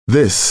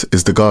This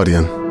is The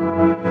Guardian.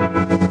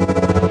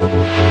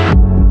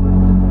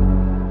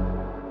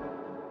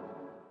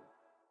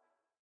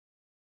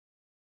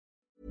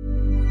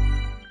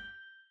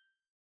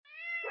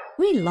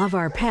 We love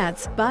our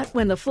pets, but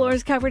when the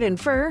floor's covered in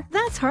fur,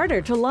 that's harder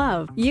to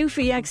love.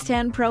 Eufy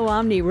X10 Pro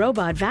Omni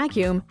Robot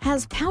Vacuum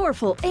has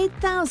powerful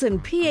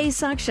 8,000 PA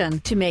suction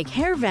to make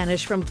hair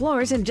vanish from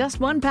floors in just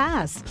one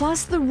pass.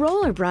 Plus, the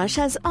roller brush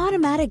has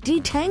automatic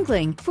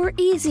detangling for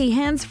easy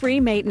hands-free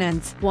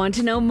maintenance. Want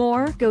to know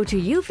more? Go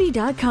to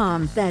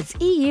eufy.com, that's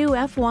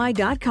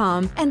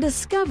EUFY.com, and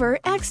discover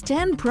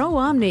X10 Pro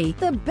Omni,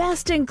 the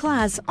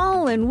best-in-class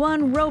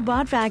all-in-one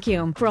robot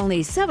vacuum for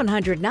only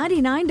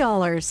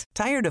 $799.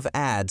 Tired of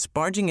ads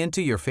barging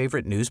into your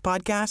favorite news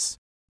podcasts?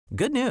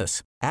 Good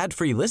news.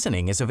 Ad-free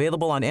listening is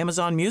available on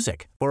Amazon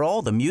Music for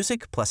all the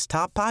music plus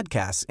top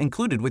podcasts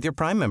included with your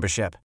Prime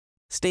membership.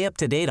 Stay up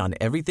to date on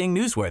everything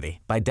newsworthy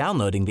by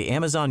downloading the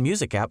Amazon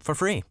Music app for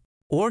free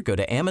or go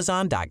to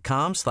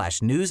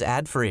amazon.com/news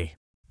ad free.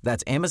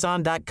 That's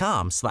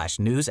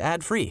amazon.com/news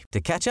ad free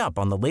to catch up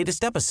on the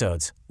latest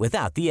episodes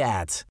without the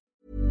ads.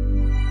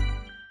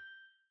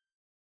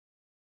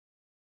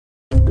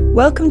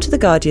 Welcome to The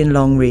Guardian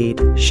Long Read,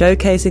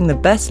 showcasing the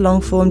best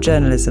long-form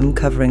journalism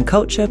covering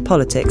culture,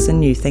 politics and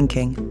new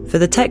thinking. For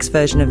the text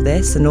version of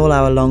this and all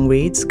our long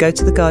reads, go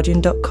to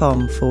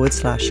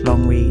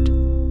theguardian.com/long read.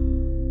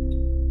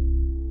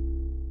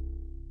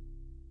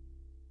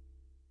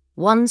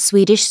 One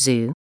Swedish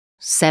Zoo,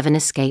 7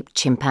 Escaped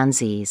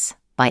Chimpanzees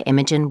by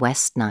Imogen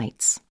West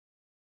Knights.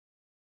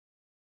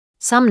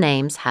 Some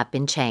names have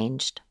been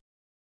changed.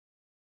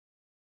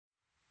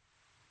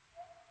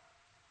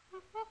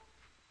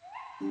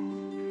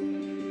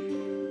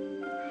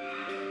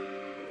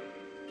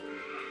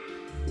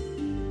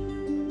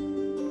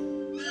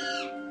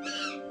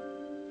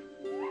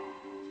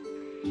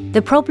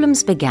 The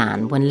problems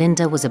began when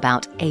Linda was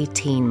about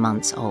 18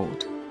 months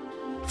old.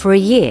 For a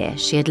year,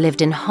 she had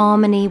lived in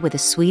harmony with a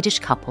Swedish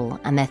couple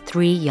and their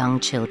 3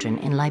 young children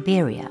in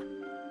Liberia.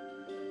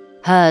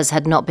 Hers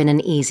had not been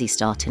an easy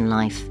start in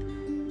life.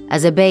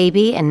 As a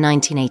baby in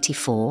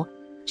 1984,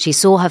 she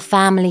saw her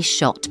family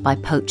shot by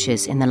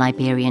poachers in the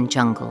Liberian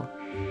jungle.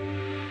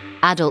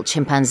 Adult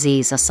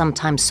chimpanzees are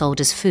sometimes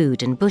sold as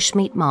food in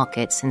bushmeat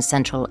markets in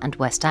Central and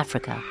West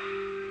Africa.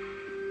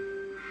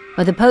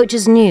 But the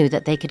poachers knew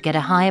that they could get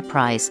a higher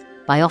price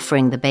by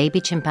offering the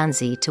baby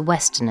chimpanzee to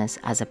Westerners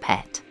as a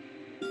pet.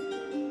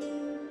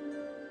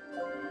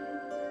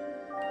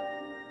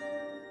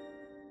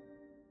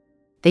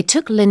 They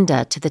took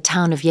Linda to the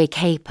town of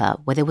Yekapa,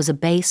 where there was a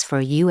base for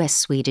a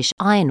US-Swedish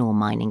iron ore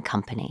mining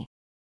company.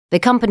 The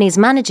company's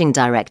managing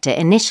director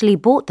initially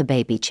bought the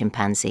baby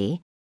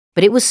chimpanzee,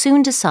 but it was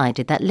soon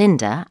decided that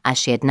Linda, as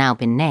she had now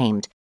been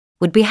named,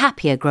 would be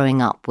happier growing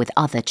up with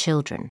other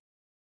children.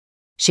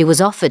 She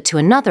was offered to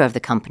another of the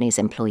company's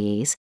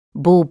employees,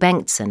 Bo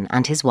Bengtsson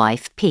and his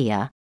wife,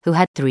 Pia, who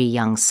had 3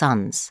 young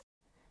sons.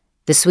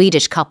 The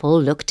Swedish couple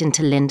looked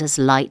into Linda's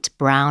light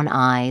brown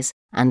eyes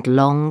and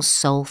long,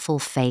 soulful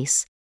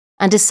face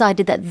and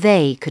decided that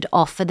they could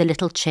offer the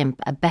little chimp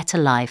a better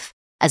life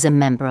as a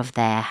member of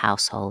their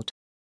household.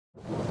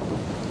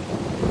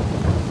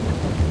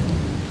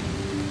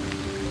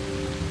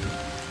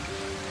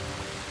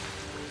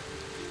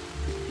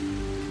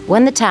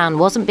 When the town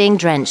wasn't being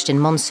drenched in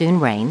monsoon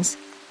rains,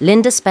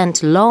 Linda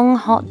spent long,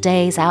 hot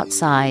days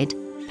outside,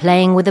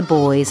 playing with the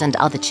boys and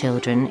other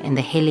children in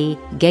the hilly,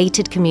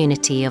 gated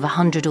community of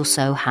 100 or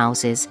so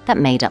houses that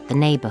made up the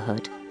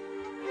neighbourhood.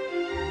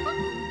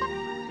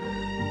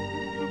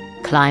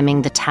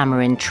 Climbing the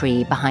tamarind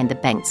tree behind the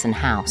Bengtsson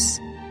house.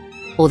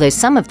 Although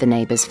some of the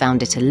neighbours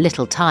found it a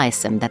little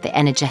tiresome that the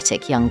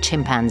energetic young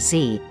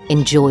chimpanzee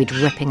enjoyed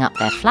ripping up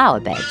their flower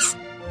beds.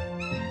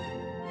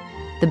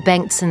 The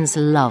Bengtssons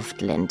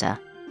loved Linda.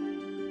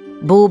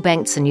 Bo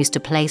Bengtsson used to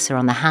place her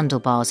on the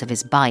handlebars of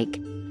his bike,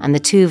 and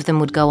the 2 of them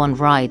would go on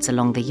rides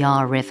along the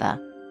Yar River.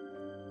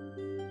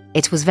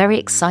 It was very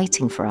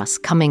exciting for us,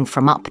 coming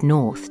from up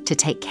north, to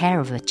take care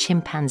of a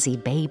chimpanzee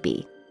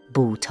baby,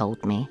 Bo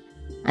told me,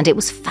 and it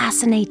was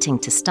fascinating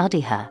to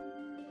study her.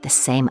 The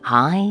same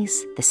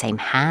eyes, the same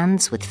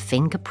hands with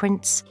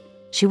fingerprints.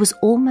 She was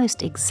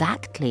almost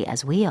exactly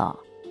as we are.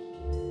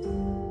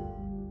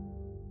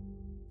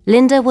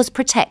 Linda was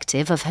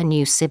protective of her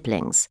new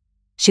siblings.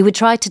 She would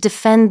try to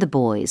defend the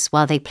boys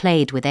while they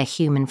played with their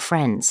human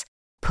friends,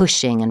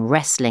 pushing and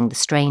wrestling the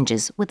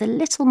strangers with a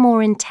little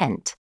more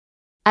intent.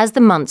 As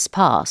the months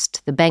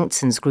passed, the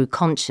Bengtssons grew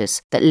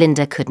conscious that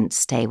Linda couldn't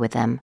stay with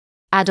them.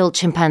 Adult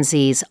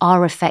chimpanzees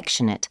are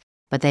affectionate,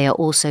 but they are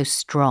also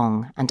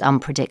strong and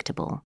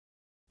unpredictable.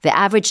 The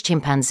average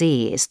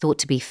chimpanzee is thought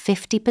to be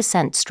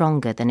 50%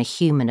 stronger than a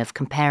human of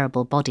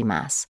comparable body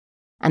mass,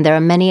 and there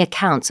are many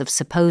accounts of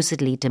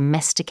supposedly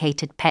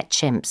domesticated pet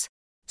chimps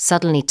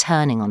suddenly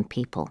turning on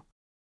people.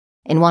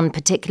 In one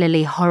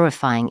particularly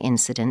horrifying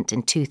incident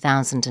in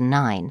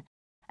 2009,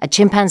 a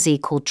chimpanzee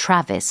called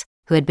Travis,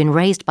 who had been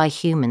raised by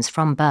humans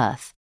from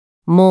birth,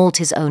 mauled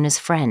his owner's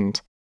friend,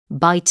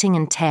 biting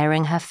and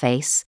tearing her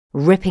face,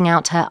 ripping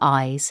out her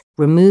eyes,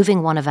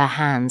 removing one of her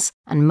hands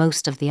and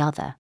most of the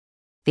other.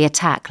 The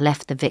attack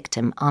left the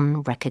victim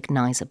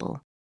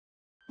unrecognisable.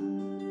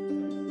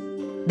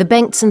 The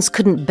Bengtsons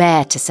couldn't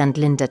bear to send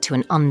Linda to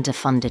an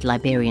underfunded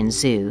Liberian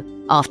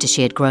zoo after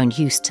she had grown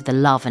used to the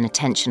love and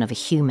attention of a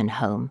human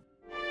home.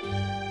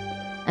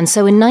 And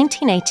so in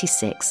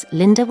 1986,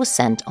 Linda was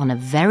sent on a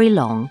very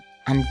long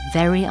and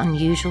very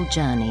unusual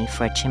journey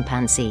for a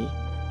chimpanzee.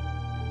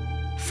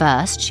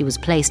 First, she was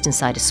placed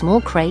inside a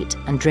small crate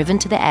and driven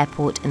to the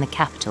airport in the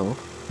capital,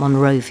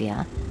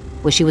 Monrovia,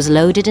 where she was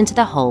loaded into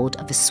the hold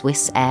of a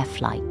Swiss Air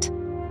flight.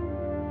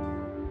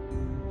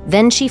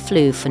 Then she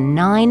flew for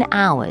 9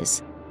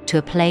 hours to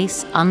a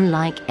place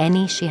unlike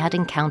any she had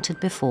encountered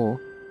before,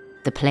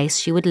 the place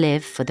she would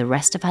live for the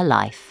rest of her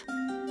life: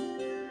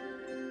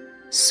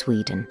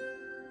 Sweden.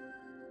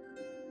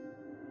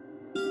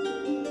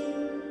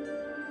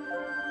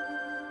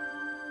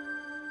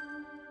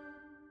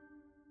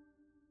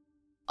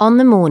 On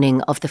the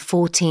morning of the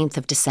 14th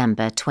of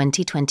December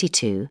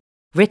 2022,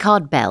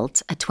 Richard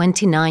Belt, a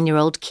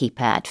 29-year-old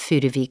keeper at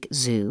Furuvik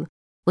Zoo,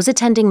 was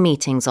attending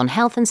meetings on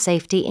health and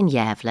safety in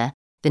Gävle,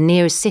 the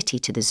nearest city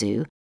to the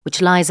zoo,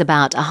 which lies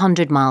about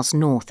 100 miles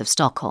north of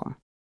Stockholm.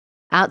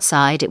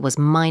 Outside, it was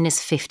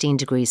minus 15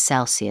 degrees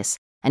Celsius,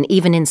 and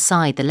even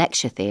inside the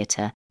lecture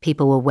theatre,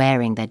 people were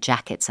wearing their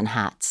jackets and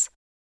hats.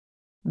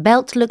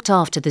 Belt looked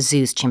after the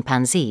zoo's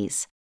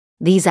chimpanzees.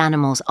 These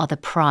animals are the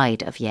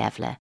pride of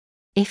Gävle.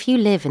 If you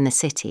live in the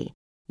city,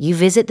 you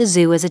visit the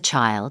zoo as a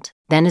child,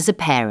 then as a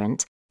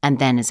parent, and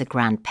then as a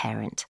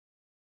grandparent.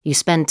 You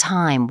spend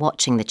time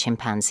watching the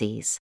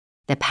chimpanzees,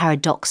 their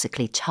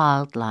paradoxically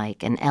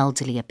childlike and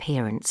elderly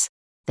appearance,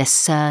 their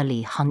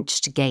surly,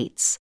 hunched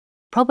gaits.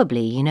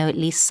 Probably you know at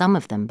least some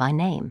of them by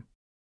name.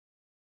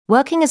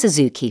 Working as a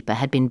zookeeper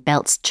had been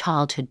Belt's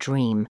childhood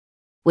dream.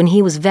 When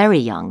he was very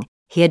young,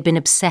 he had been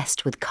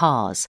obsessed with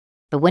cars,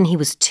 but when he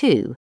was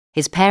 2,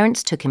 his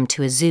parents took him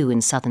to a zoo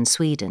in southern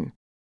Sweden.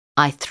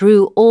 "I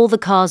threw all the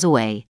cars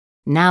away.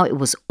 Now it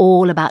was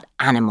all about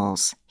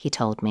animals," he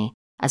told me,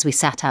 as we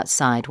sat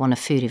outside one of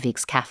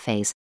Furuvik's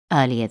cafes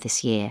earlier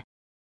this year.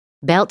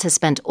 Belt has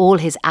spent all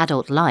his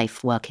adult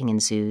life working in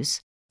zoos,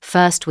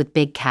 first with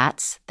big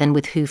cats, then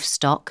with hoof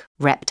stock,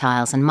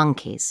 reptiles and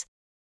monkeys.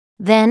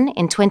 Then,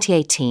 in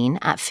 2018,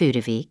 at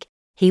Furuvik,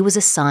 he was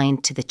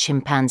assigned to the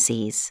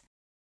chimpanzees.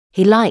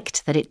 He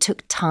liked that it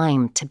took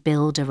time to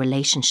build a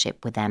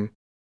relationship with them.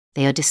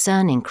 They are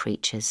discerning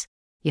creatures.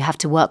 You have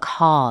to work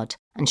hard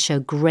and show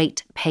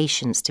great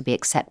patience to be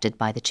accepted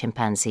by the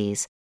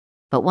chimpanzees.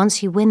 But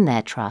once you win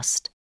their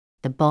trust,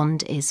 the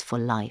bond is for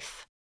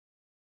life.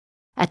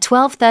 At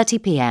 12:30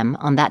 p.m.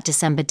 on that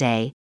December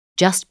day,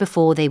 just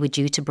before they were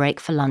due to break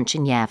for lunch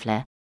in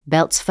Gävle,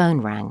 Belt's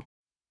phone rang.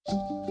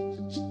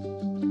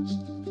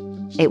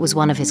 It was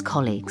one of his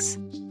colleagues.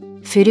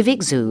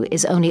 Furuvik Zoo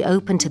is only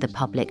open to the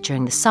public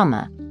during the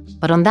summer,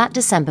 but on that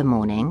December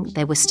morning,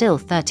 there were still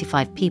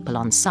 35 people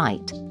on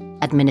site: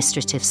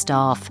 administrative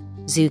staff,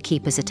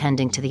 zookeepers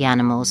attending to the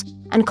animals,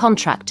 and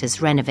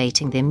contractors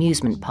renovating the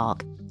amusement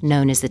park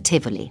known as the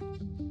Tivoli.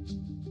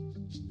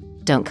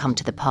 "Don't come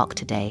to the park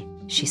today,"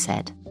 she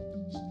said.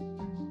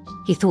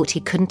 He thought he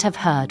couldn't have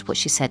heard what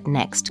she said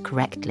next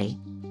correctly.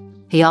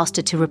 He asked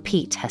her to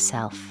repeat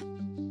herself.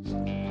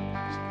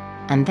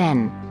 And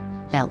then,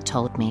 Belt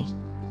told me,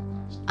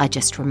 "I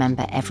just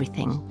remember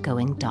everything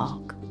going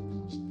dark."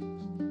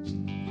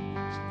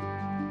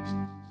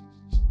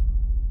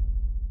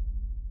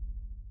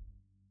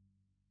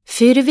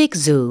 Furuvik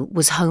Zoo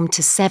was home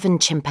to 7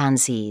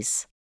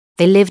 chimpanzees.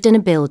 They lived in a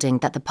building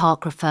that the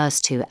park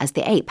refers to as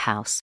the Ape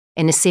House,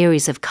 in a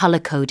series of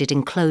colour-coded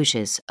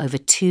enclosures over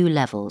 2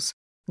 levels,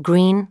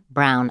 green,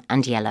 brown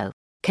and yellow,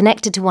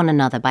 connected to one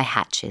another by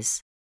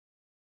hatches.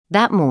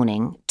 That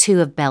morning, 2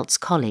 of Belt's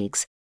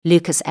colleagues,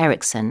 Lucas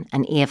Eriksson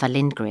and Eva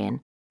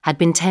Lindgren, had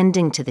been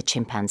tending to the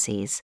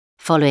chimpanzees,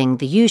 following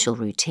the usual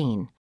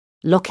routine,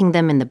 locking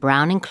them in the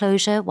brown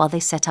enclosure while they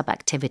set up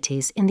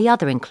activities in the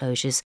other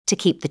enclosures to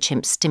keep the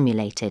chimps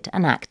stimulated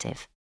and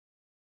active.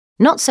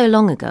 Not so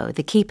long ago,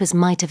 the keepers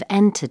might have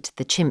entered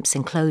the chimps'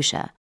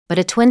 enclosure, but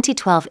a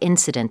 2012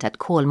 incident at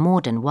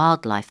Kolmården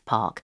Wildlife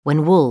Park,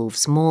 when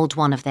wolves mauled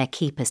one of their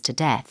keepers to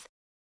death,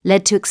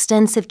 led to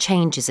extensive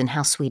changes in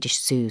how Swedish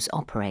zoos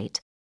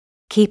operate.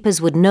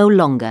 Keepers would no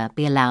longer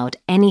be allowed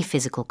any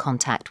physical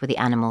contact with the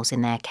animals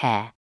in their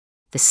care.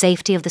 The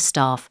safety of the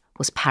staff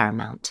was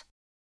paramount.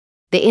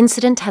 The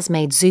incident has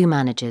made zoo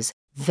managers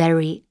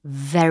very,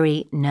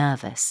 very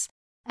nervous,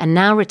 and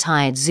now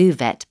retired zoo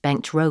vet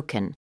Bengt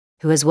Roken,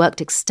 who has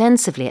worked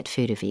extensively at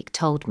Furuvik,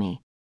 told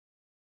me.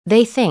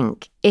 They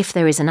think, if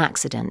there is an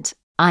accident,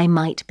 I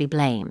might be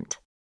blamed.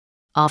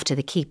 After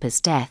the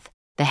keeper's death,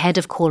 the head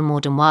of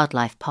Kolmården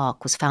Wildlife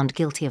Park was found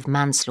guilty of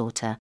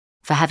manslaughter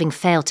for having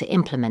failed to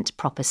implement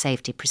proper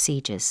safety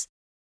procedures.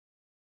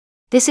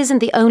 This isn't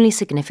the only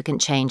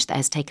significant change that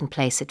has taken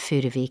place at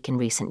Furuvik in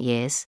recent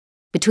years.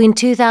 Between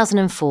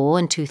 2004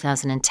 and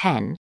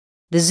 2010,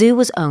 the zoo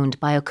was owned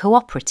by a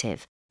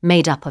cooperative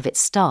made up of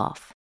its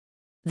staff.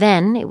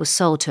 Then it was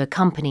sold to a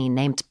company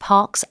named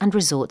Parks and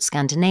Resorts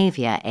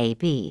Scandinavia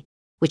AB,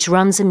 which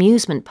runs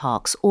amusement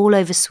parks all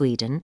over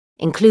Sweden,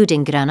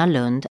 including Gröna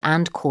Lund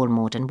and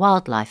Kolmården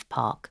Wildlife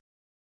Park.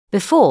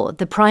 Before,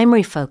 the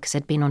primary focus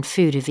had been on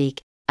Furuvik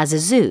as a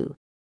zoo.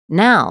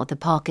 Now the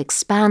park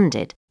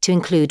expanded to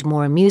include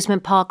more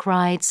amusement park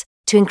rides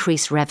to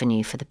increase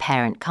revenue for the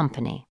parent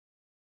company.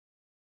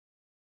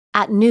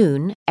 At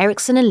noon,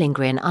 Eriksson and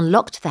Lindgren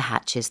unlocked the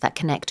hatches that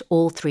connect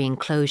all three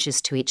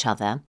enclosures to each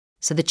other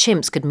so the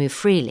chimps could move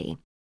freely,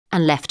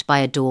 and left by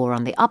a door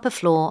on the upper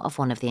floor of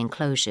one of the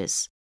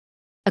enclosures.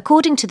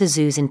 According to the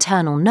zoo's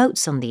internal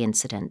notes on the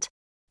incident,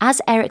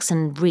 as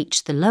Eriksson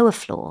reached the lower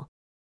floor,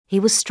 he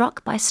was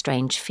struck by a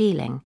strange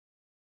feeling.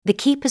 The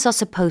keepers are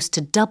supposed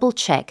to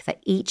double-check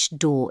that each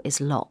door is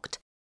locked.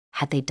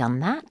 Had they done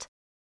that?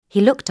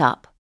 He looked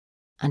up,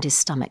 and his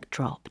stomach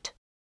dropped.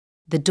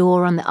 The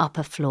door on the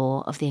upper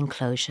floor of the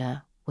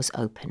enclosure was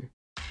open.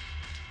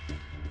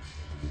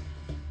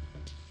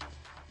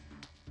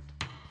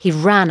 He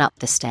ran up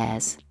the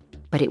stairs,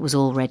 but it was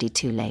already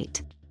too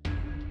late.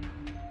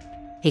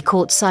 He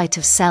caught sight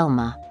of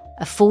Selma,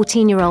 a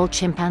 14-year-old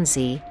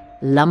chimpanzee,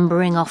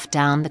 lumbering off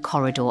down the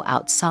corridor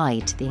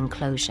outside the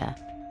enclosure.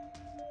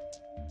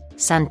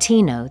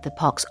 Santino, the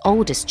park's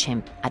oldest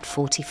chimp at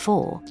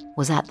 44,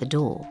 was at the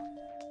door.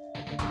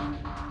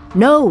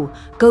 "No,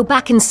 go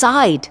back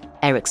inside,"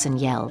 Eriksson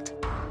yelled.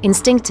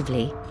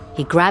 Instinctively,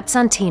 he grabbed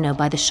Santino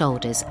by the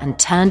shoulders and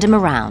turned him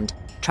around,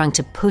 trying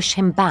to push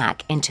him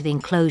back into the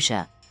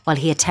enclosure while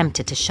he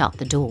attempted to shut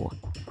the door.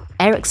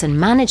 Eriksson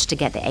managed to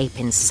get the ape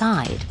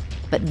inside,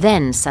 but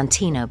then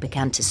Santino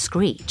began to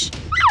screech.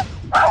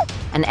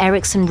 And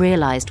Eriksson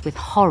realized with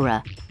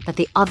horror that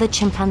the other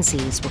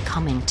chimpanzees were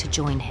coming to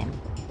join him.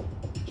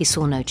 He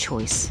saw no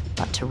choice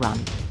but to run.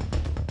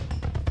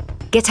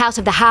 "Get out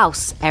of the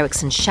house!"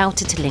 Eriksson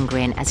shouted to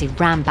Lindgren as he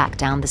ran back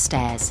down the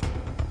stairs.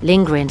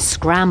 Lindgren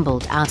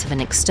scrambled out of an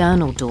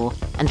external door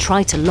and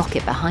tried to lock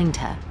it behind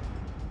her.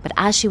 But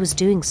as she was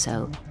doing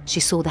so, she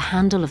saw the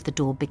handle of the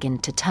door begin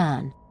to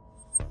turn.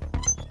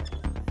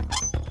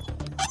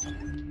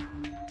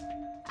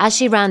 As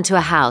she ran to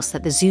a house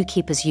that the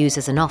zookeepers use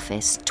as an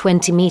office,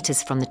 20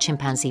 meters from the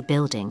chimpanzee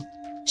building,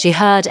 she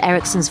heard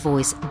Eriksson's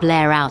voice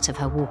blare out of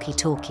her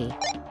walkie-talkie,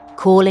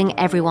 calling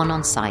everyone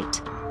on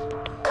site.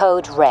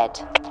 Code Red.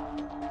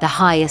 The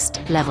highest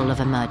level of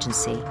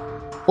emergency.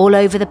 All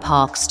over the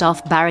park,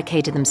 staff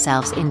barricaded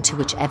themselves into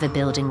whichever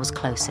building was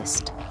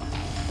closest.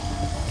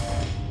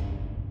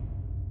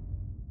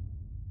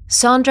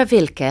 Sandra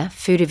Wilke,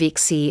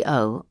 Furuvik's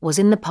CEO, was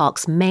in the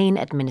park's main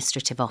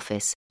administrative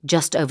office,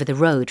 just over the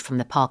road from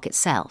the park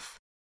itself.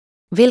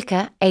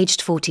 Wilke,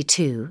 aged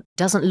 42,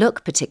 doesn't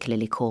look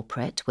particularly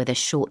corporate with a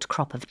short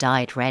crop of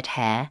dyed red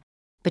hair,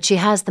 but she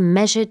has the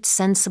measured,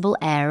 sensible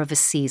air of a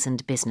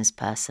seasoned business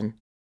person.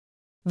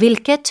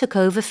 Wilke took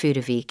over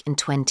Furuvik in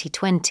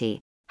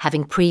 2020,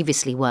 having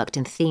previously worked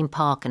in theme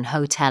park and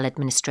hotel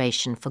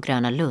administration for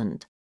Gröna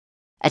Lund.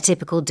 A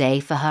typical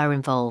day for her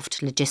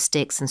involved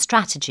logistics and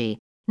strategy,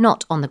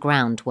 not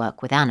on-the-ground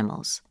work with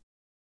animals.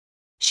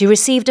 She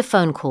received a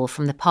phone call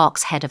from the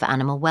park's head of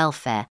animal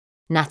welfare,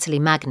 Natalie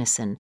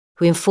Magnusson,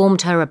 who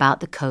informed her about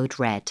the Code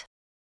Red.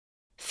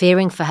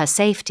 Fearing for her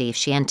safety if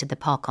she entered the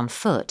park on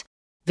foot,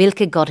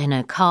 Wilke got in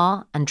her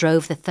car and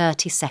drove the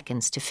 30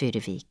 seconds to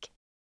Furuvik.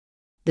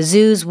 The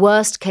zoo's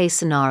worst-case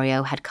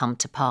scenario had come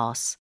to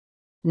pass.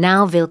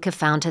 Now Wilke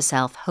found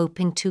herself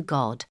hoping to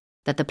God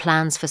that the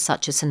plans for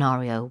such a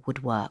scenario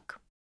would work.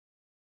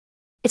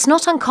 It's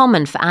not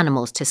uncommon for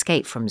animals to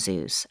escape from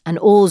zoos, and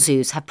all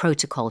zoos have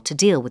protocol to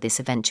deal with this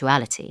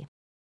eventuality.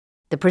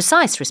 The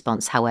precise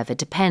response, however,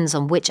 depends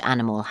on which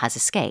animal has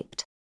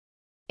escaped.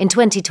 In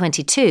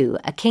 2022,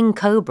 a king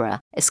cobra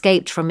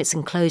escaped from its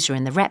enclosure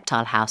in the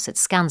reptile house at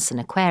Skansen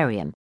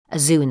Aquarium, a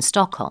zoo in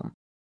Stockholm.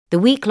 The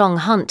week-long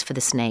hunt for the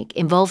snake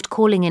involved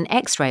calling in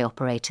X-ray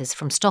operators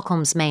from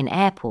Stockholm's main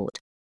airport,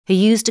 who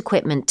used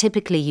equipment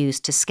typically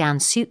used to scan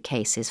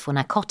suitcases for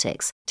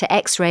narcotics to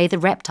X-ray the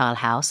reptile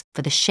house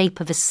for the shape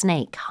of a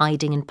snake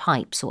hiding in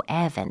pipes or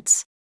air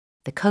vents.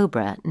 The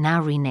cobra,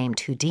 now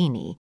renamed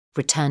Houdini,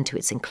 returned to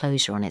its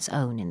enclosure on its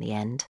own in the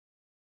end.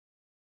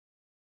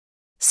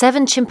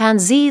 7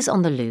 chimpanzees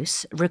on the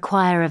loose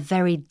require a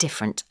very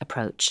different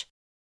approach.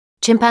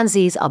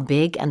 Chimpanzees are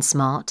big and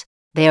smart.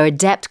 They are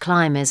adept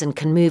climbers and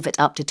can move at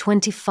up to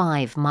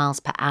 25 miles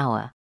per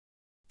hour.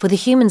 For the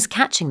humans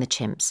catching the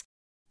chimps,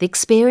 the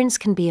experience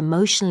can be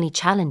emotionally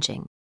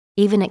challenging,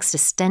 even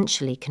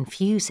existentially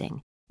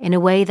confusing, in a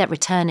way that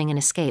returning an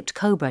escaped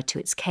cobra to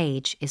its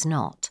cage is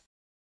not.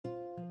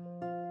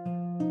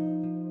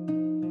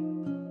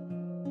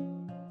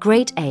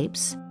 Great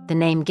apes, the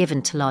name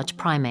given to large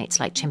primates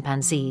like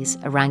chimpanzees,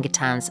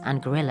 orangutans,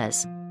 and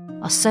gorillas,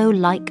 are so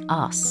like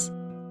us.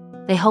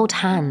 They hold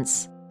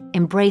hands,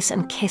 embrace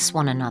and kiss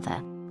one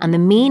another, and the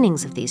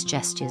meanings of these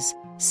gestures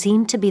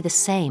seem to be the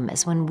same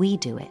as when we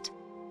do it.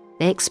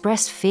 They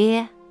express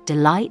fear,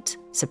 delight,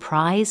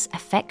 surprise,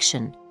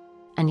 affection,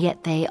 and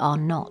yet they are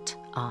not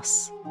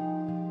us.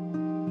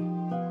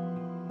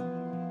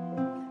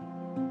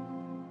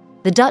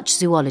 The Dutch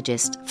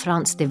zoologist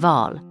Frans de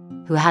Waal,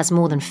 who has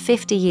more than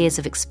 50 years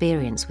of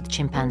experience with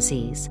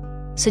chimpanzees,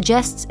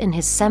 suggests in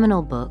his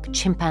seminal book,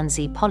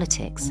 Chimpanzee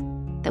Politics,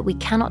 that we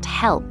cannot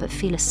help but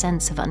feel a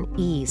sense of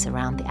unease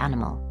around the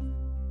animal.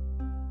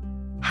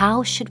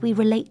 How should we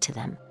relate to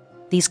them,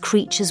 these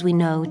creatures we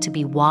know to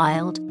be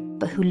wild,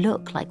 but who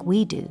look like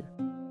we do?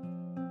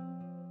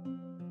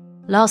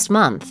 Last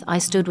month, I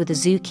stood with a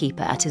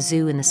zookeeper at a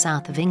zoo in the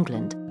south of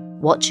England,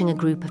 watching a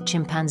group of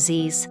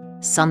chimpanzees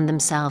sun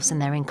themselves in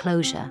their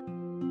enclosure.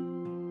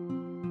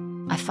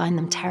 I find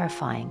them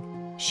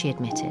terrifying, she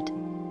admitted.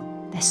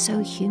 They're so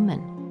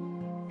human.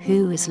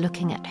 Who is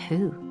looking at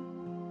who?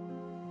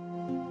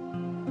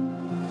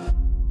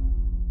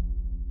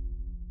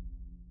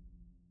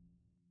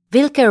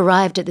 Wilke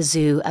arrived at the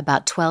zoo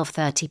about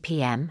 12:30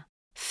 p.m,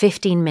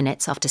 15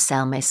 minutes after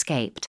Selma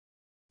escaped,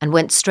 and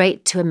went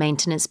straight to a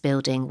maintenance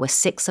building where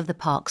 6 of the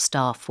park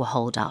staff were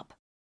holed up.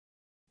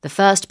 The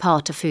first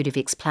part of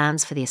Furuvik's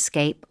plans for the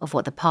escape of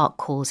what the park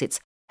calls its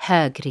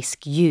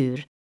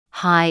högriskdjur,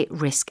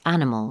 high-risk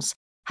animals,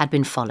 had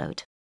been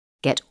followed.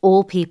 Get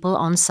all people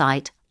on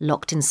site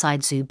locked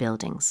inside zoo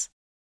buildings.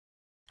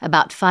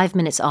 About 5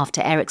 minutes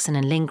after Eriksson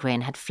and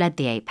Lindgren had fled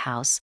the ape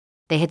house,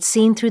 they had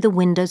seen through the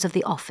windows of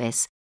the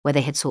office where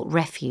they had sought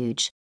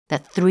refuge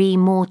that 3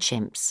 more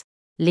chimps,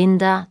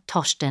 Linda,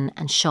 Torsten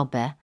and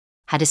Schobbe,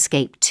 had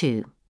escaped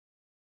too.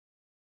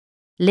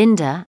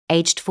 Linda,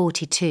 aged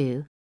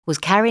 42, was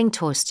carrying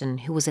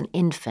Torsten, who was an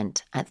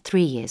infant at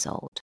 3 years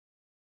old.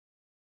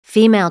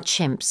 Female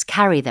chimps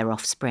carry their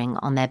offspring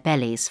on their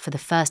bellies for the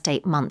first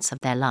 8 months of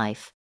their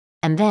life,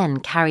 and then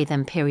carry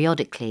them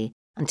periodically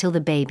until the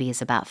baby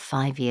is about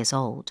 5 years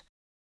old.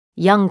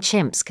 Young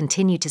chimps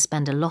continue to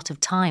spend a lot of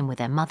time with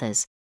their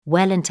mothers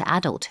well into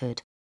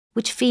adulthood,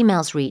 which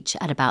females reach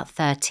at about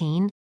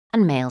 13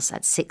 and males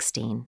at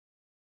 16.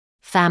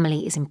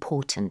 Family is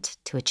important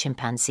to a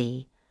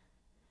chimpanzee.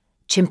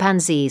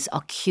 Chimpanzees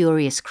are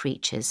curious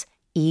creatures,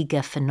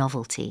 eager for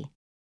novelty.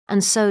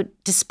 And so,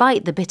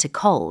 despite the bitter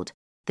cold,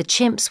 the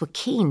chimps were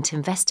keen to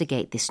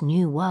investigate this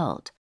new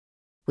world.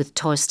 With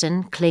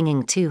Torsten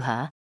clinging to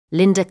her,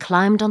 Linda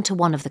climbed onto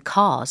one of the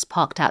cars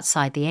parked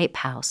outside the ape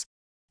house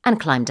and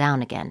climbed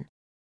down again.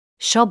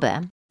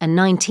 Schobbe, a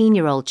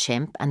 19-year-old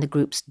chimp and the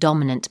group's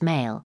dominant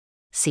male,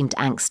 seemed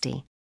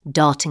angsty,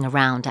 darting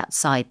around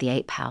outside the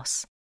ape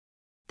house.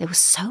 There was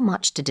so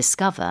much to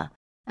discover,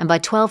 and by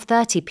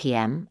 12:30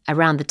 p.m,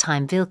 around the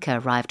time Wilke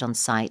arrived on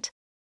site,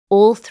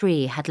 all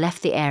 3 had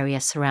left the area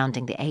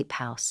surrounding the ape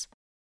house.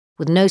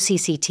 With no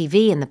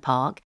CCTV in the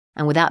park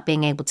and without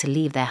being able to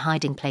leave their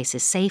hiding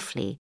places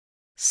safely,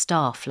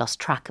 staff lost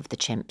track of the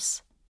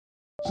chimps.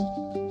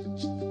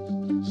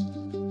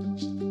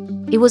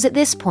 It was at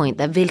this point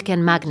that Wilke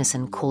and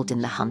Magnusson called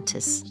in the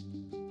hunters.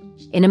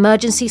 In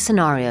emergency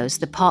scenarios,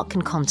 the park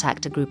can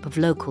contact a group of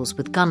locals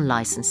with gun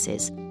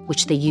licenses,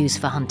 which they use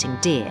for hunting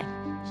deer.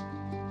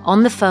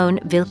 On the phone,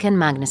 Wilke and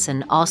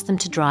Magnusson asked them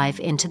to drive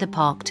into the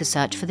park to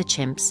search for the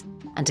chimps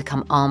and to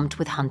come armed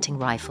with hunting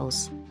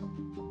rifles.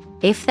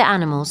 If the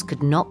animals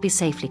could not be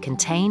safely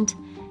contained,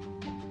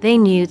 they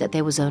knew that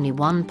there was only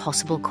one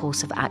possible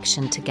course of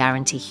action to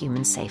guarantee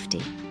human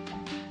safety.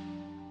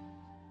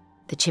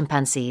 The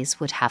chimpanzees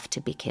would have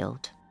to be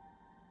killed.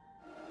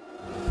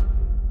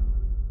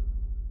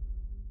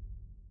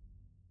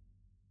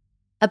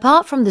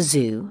 Apart from the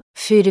zoo,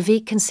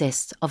 Furuvik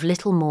consists of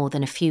little more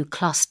than a few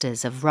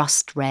clusters of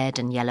rust-red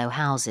and yellow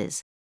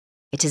houses.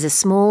 It is a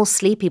small,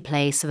 sleepy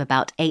place of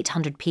about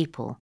 800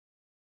 people.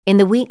 In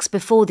the weeks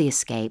before the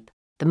escape,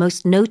 the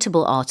most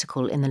notable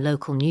article in the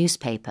local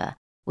newspaper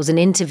was an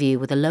interview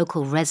with a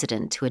local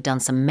resident who had done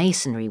some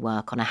masonry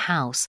work on a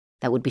house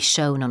that would be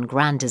shown on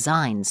Grand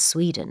Designs,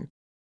 Sweden.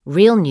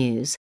 Real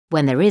news,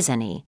 when there is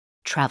any,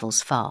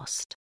 travels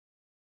fast.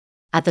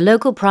 At the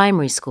local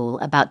primary school,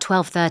 about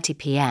 12:30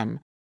 p.m,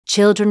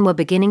 children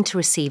were beginning to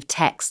receive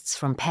texts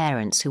from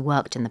parents who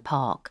worked in the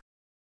park.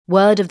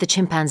 Word of the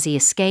chimpanzee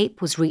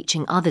escape was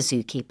reaching other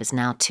zookeepers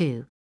now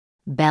too.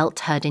 Belt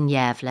heard in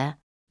Gävle,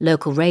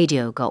 local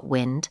radio got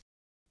wind,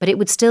 but it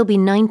would still be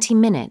 90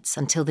 minutes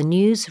until the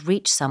news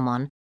reached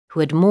someone who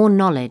had more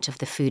knowledge of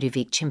the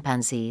Furuvik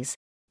chimpanzees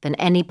than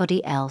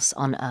anybody else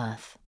on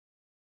Earth.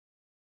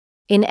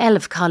 In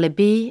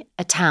Älvkarleby,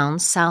 a town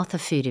south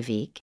of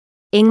Furuvik,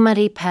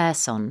 Ingmarie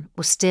Persson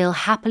was still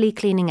happily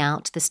cleaning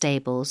out the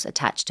stables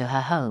attached to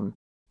her home,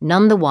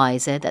 none the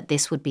wiser that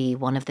this would be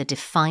one of the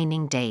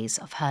defining days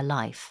of her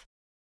life.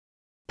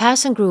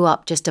 Persson grew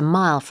up just a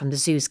mile from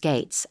the zoo's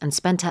gates and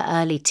spent her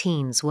early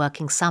teens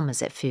working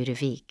summers at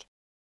Furuvik.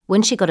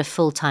 When she got a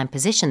full-time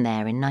position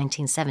there in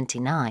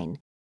 1979,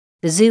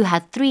 the zoo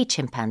had 3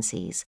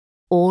 chimpanzees,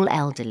 all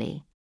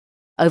elderly.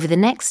 Over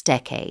the next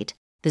decade,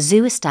 the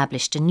zoo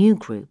established a new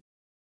group.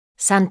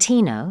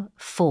 Santino,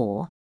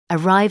 4,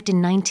 arrived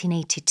in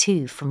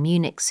 1982 from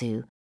Munich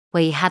Zoo,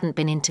 where he hadn't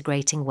been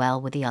integrating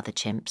well with the other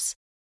chimps.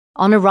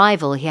 On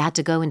arrival, he had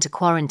to go into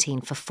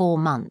quarantine for 4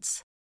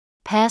 months.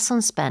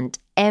 Persson spent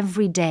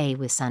every day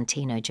with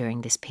Santino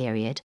during this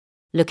period,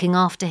 looking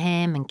after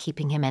him and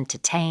keeping him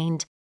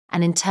entertained,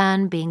 and in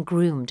turn being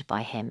groomed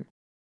by him.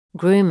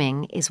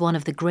 Grooming is one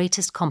of the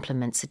greatest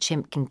compliments a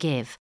chimp can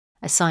give,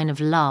 a sign of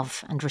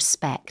love and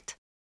respect.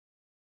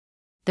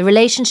 The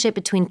relationship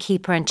between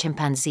keeper and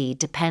chimpanzee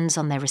depends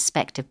on their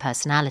respective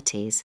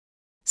personalities.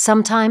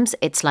 Sometimes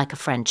it's like a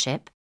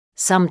friendship.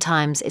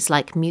 Sometimes it's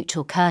like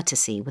mutual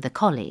courtesy with a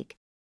colleague.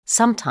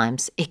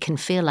 Sometimes it can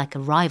feel like a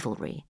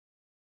rivalry.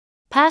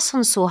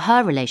 Persson saw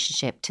her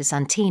relationship to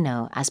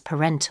Santino as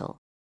parental.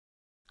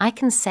 I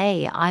can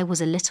say I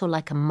was a little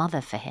like a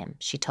mother for him,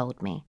 she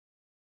told me.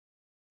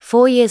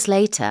 4 years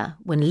later,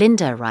 when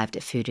Linda arrived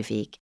at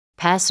Furuvik,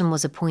 Persson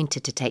was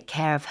appointed to take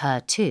care of her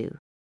too.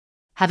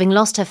 Having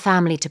lost her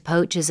family to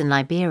poachers in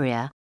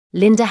Liberia,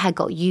 Linda had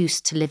got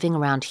used to living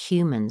around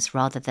humans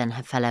rather than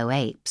her fellow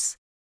apes.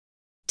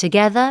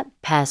 Together,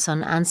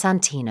 Persson and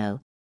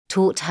Santino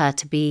taught her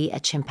to be a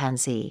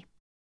chimpanzee,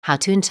 how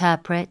to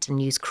interpret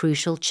and use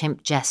crucial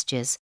chimp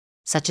gestures,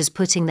 such as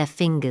putting their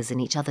fingers in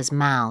each other's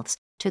mouths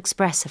to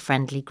express a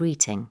friendly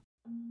greeting.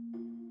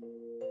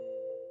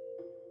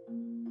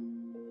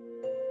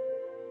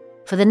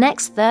 For the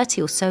next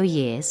 30 or so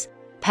years,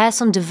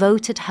 Persson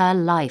devoted her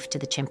life to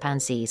the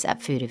chimpanzees at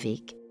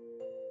Furuvik.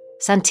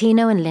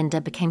 Santino and Linda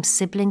became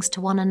siblings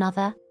to one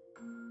another,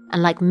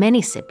 and like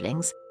many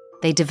siblings,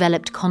 they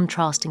developed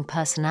contrasting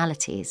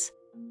personalities.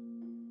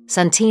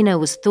 Santino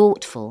was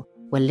thoughtful,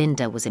 where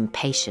Linda was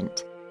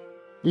impatient.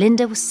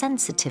 Linda was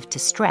sensitive to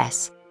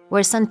stress,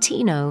 whereas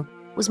Santino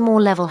was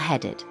more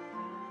level-headed.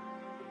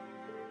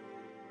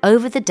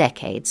 Over the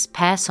decades,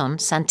 Persson,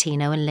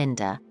 Santino and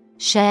Linda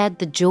shared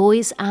the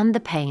joys and the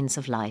pains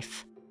of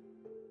life.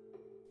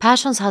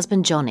 Persson's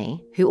husband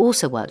Johnny, who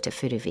also worked at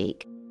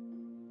Furuvik,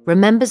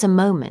 remembers a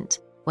moment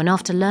when,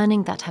 after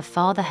learning that her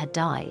father had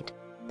died,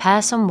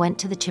 Persson went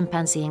to the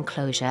chimpanzee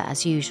enclosure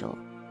as usual.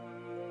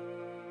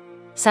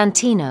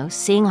 Santino,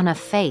 seeing on her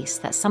face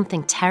that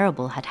something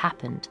terrible had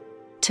happened,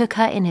 took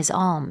her in his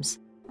arms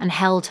and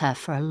held her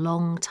for a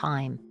long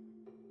time.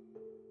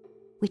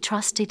 "We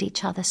trusted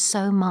each other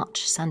so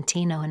much,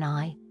 Santino and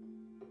I,"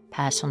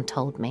 Persson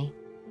told me.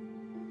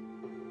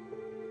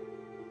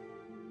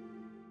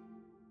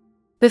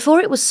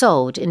 Before it was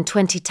sold in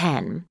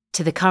 2010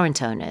 to the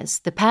current owners,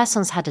 the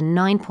Perssons had a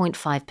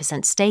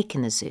 9.5% stake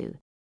in the zoo.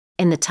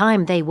 In the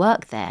time they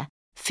worked there,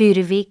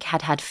 Furuvik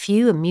had had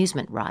few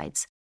amusement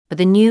rides, but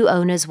the new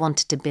owners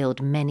wanted to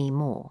build many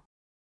more.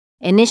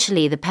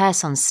 Initially, the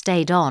Perssons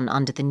stayed on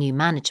under the new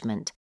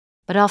management,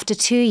 but after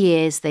 2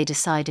 years they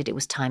decided it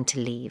was time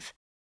to leave.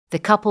 The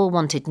couple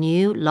wanted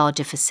new,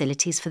 larger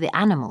facilities for the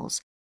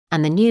animals,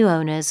 and the new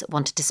owners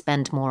wanted to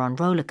spend more on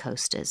roller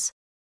coasters.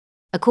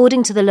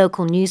 According to the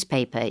local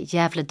newspaper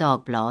Gävle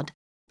Dagblad,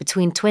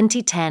 between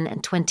 2010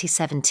 and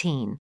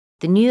 2017,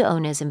 the new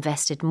owners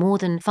invested more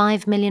than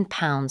 £5 million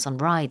on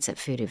rides at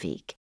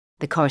Furuvik.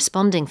 The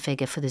corresponding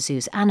figure for the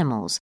zoo's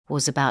animals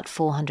was about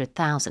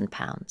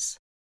 £400,000.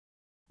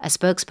 A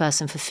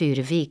spokesperson for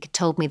Furuvik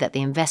told me that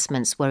the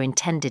investments were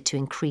intended to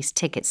increase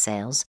ticket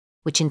sales,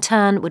 which in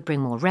turn would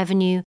bring more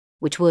revenue,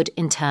 which would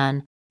in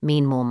turn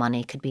mean more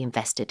money could be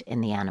invested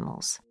in the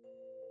animals.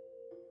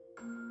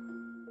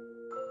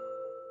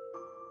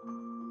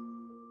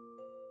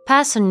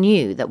 Persson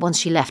knew that once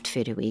she left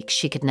Furuvik,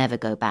 she could never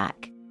go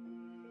back.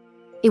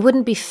 It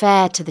wouldn't be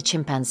fair to the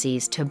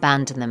chimpanzees to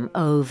abandon them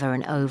over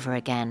and over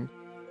again.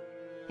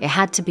 It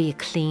had to be a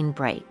clean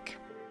break.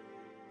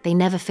 They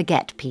never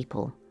forget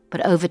people,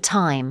 but over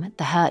time,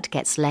 the hurt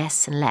gets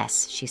less and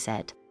less, she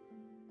said.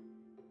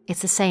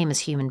 It's the same as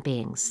human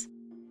beings.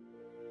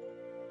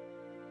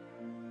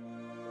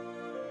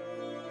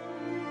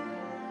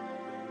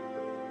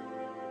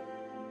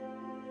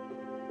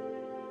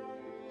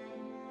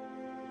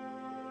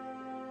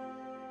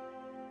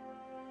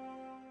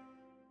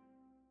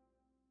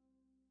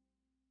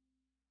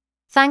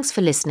 Thanks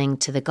for listening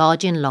to The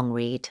Guardian Long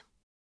Read.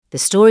 The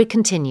story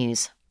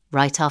continues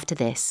right after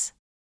this.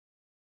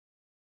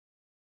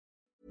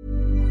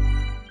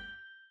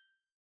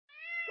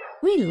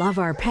 We love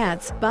our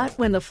pets, but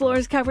when the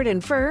floor's covered in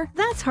fur,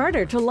 that's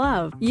harder to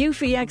love.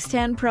 Eufy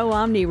X10 Pro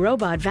Omni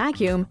Robot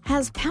Vacuum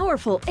has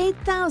powerful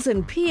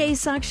 8,000 PA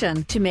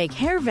suction to make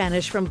hair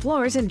vanish from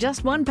floors in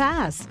just one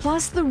pass.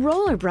 Plus, the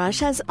roller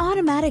brush has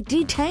automatic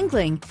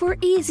detangling for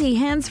easy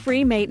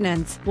hands-free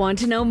maintenance. Want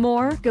to know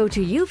more? Go to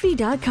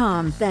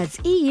eufy.com, that's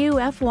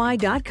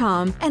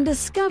EUFY.com, and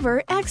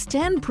discover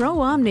X10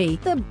 Pro Omni,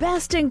 the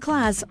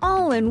best-in-class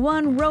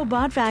all-in-one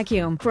robot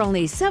vacuum for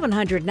only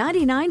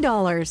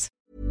 $799.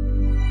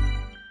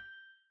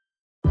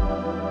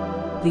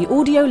 The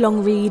audio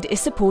long read is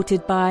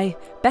supported by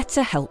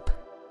BetterHelp.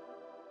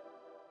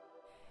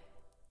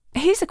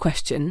 Here's a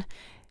question.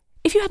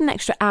 If you had an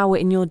extra hour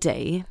in your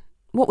day,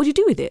 what would you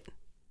do with it?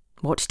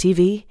 Watch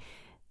TV?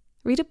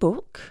 Read a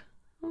book?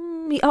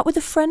 Meet up with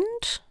a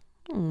friend?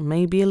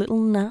 Maybe a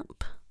little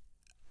nap?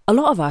 A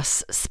lot of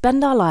us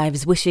spend our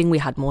lives wishing we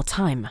had more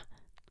time.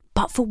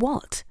 But for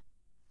what?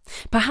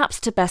 Perhaps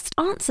to best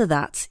answer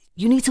that,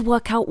 you need to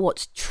work out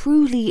what's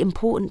truly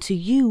important to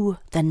you,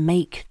 then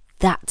make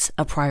that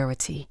a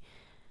priority.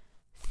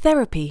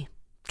 Therapy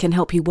can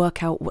help you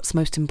work out what's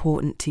most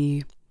important to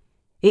you.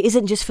 It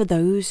isn't just for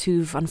those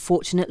who've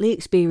unfortunately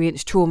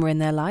experienced trauma in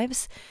their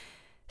lives.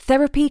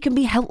 Therapy can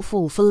be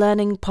helpful for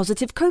learning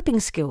positive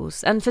coping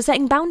skills and for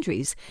setting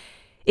boundaries.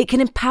 It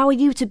can empower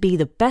you to be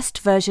the best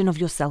version of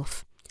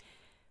yourself.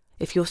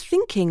 If you're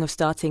thinking of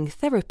starting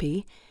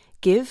therapy,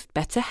 give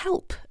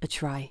BetterHelp a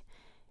try.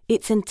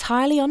 It's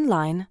entirely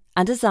online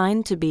and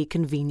designed to be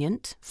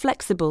convenient,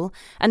 flexible,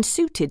 and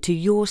suited to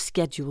your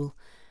schedule.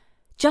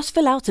 Just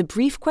fill out a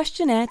brief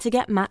questionnaire to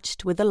get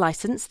matched with a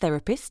licensed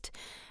therapist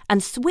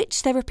and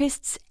switch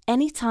therapists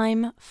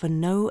anytime for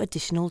no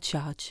additional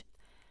charge.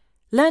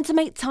 Learn to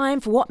make time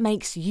for what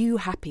makes you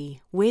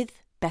happy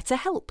with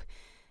BetterHelp.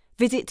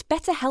 Visit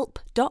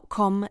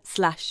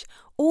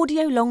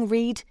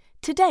betterhelp.com/audiolongread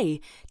today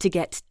to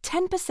get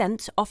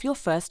 10% off your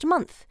first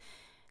month.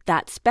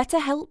 That's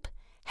BetterHelp,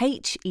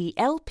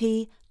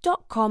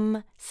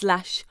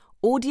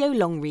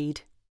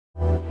 HELP.com/audiolongread.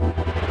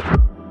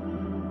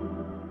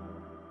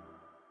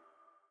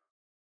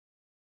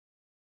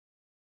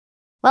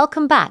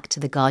 Welcome back to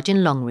the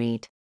Guardian Long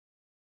Read.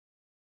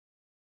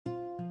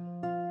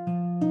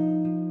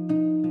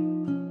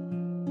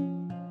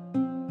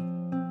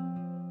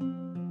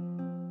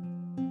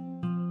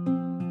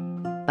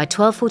 By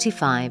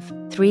 12:45,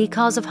 3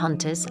 cars of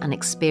hunters and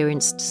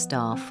experienced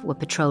staff were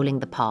patrolling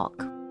the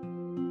park.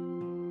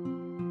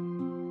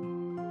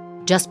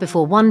 Just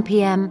before 1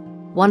 p.m,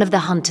 one of the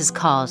hunters'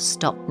 cars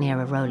stopped near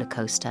a roller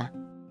coaster.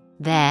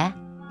 There,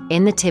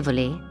 in the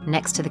Tivoli,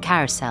 next to the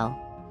carousel,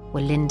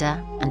 were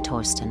Linda and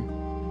Torsten.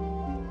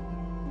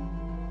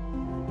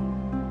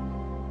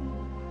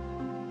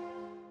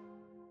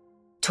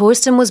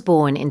 Torsten was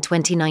born in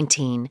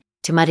 2019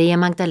 to Maria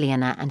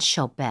Magdalena and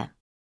Tjobbe.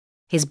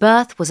 His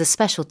birth was a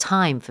special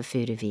time for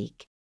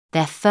Furuvik,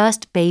 their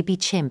first baby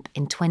chimp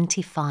in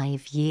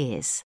 25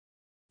 years.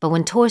 But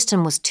when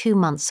Torsten was 2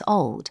 months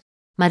old,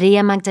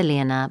 Maria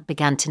Magdalena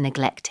began to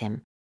neglect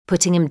him,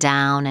 putting him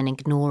down and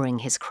ignoring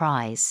his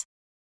cries.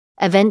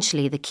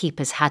 Eventually, the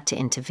keepers had to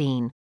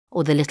intervene,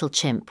 or the little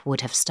chimp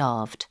would have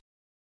starved.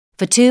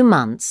 For 2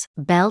 months,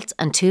 Belt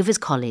and 2 of his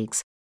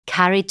colleagues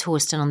carried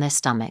Torsten on their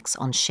stomachs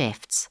on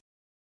shifts.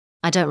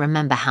 I don't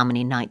remember how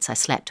many nights I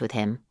slept with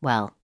him.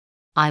 Well,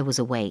 I was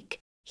awake.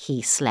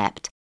 He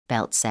slept,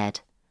 Belt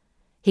said.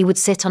 He would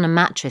sit on a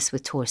mattress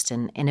with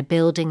Torsten in a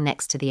building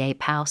next to the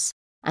ape house,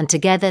 and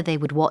together they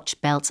would watch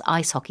Belt's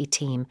ice hockey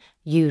team,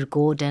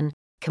 Djurgården,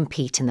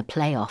 compete in the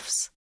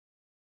playoffs.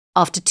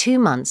 After 2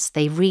 months,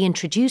 they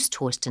reintroduced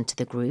Torsten to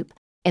the group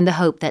in the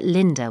hope that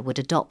Linda would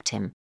adopt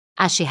him,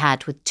 as she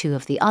had with 2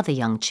 of the other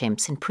young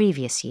chimps in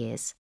previous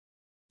years.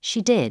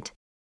 She did.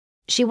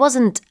 She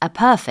wasn't a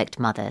perfect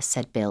mother,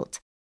 said Belt,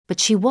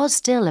 but she was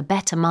still a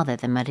better mother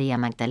than Maria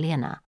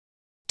Magdalena.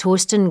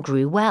 Torsten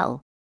grew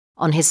well.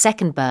 On his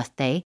 2nd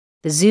birthday,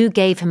 the zoo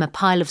gave him a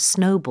pile of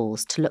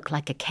snowballs to look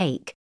like a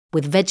cake,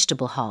 with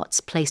vegetable hearts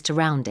placed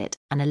around it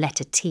and a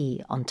letter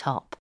T on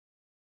top.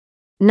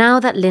 Now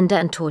that Linda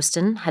and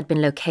Torsten had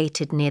been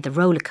located near the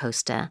roller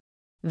coaster,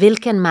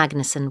 Vilke and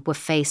Magnusson were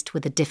faced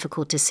with a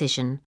difficult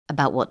decision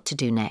about what to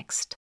do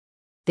next.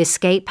 The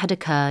escape had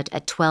occurred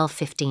at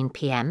 12:15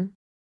 p.m.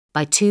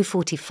 By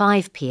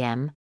 2:45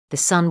 p.m., the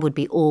sun would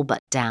be all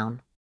but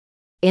down.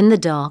 In the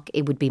dark,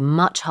 it would be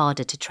much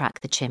harder to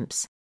track the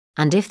chimps,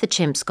 and if the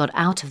chimps got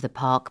out of the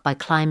park by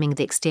climbing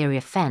the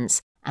exterior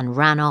fence and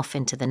ran off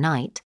into the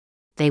night,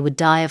 they would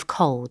die of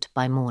cold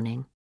by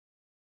morning.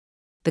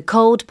 The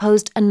cold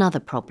posed another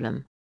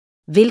problem.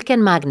 Vilke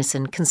and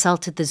Magnusson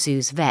consulted the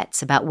zoo's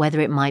vets about whether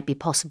it might be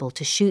possible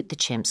to shoot the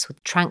chimps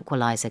with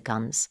tranquilizer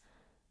guns.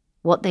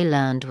 What they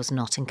learned was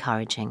not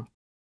encouraging.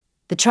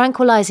 The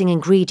tranquilizing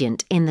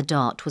ingredient in the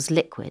dart was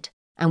liquid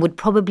and would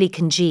probably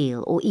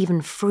congeal or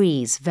even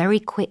freeze very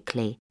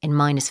quickly in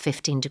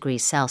 -15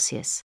 degrees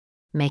Celsius,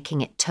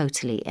 making it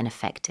totally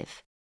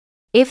ineffective.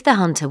 If the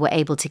hunter were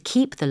able to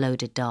keep the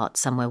loaded dart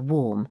somewhere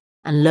warm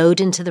and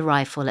load into the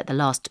rifle at the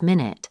last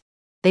minute,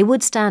 they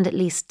would stand at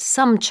least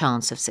some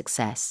chance of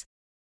success.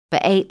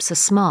 But apes are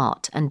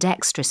smart and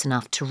dexterous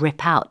enough to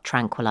rip out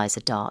tranquilizer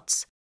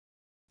darts.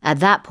 At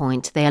that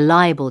point, they are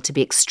liable to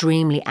be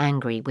extremely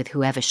angry with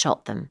whoever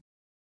shot them.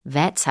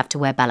 Vets have to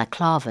wear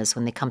balaclavas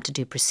when they come to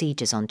do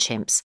procedures on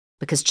chimps,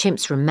 because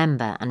chimps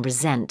remember and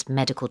resent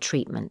medical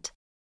treatment.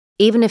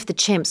 Even if the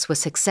chimps were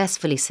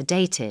successfully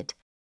sedated,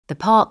 the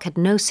park had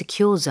no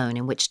secure zone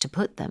in which to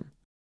put them.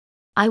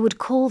 I would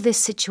call this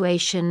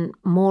situation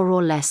more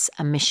or less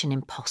a mission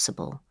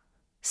impossible,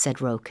 said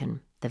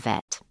Roken, the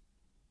vet.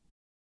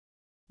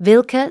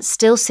 Vilke,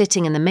 still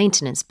sitting in the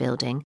maintenance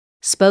building,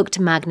 spoke to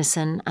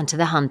Magnusson and to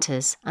the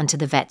hunters and to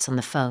the vets on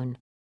the phone.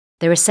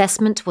 Their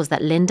assessment was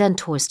that Linda and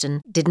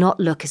Torsten did not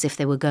look as if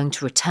they were going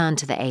to return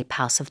to the ape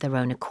house of their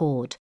own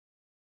accord.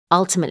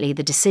 Ultimately,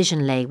 the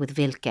decision lay with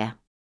Vilke.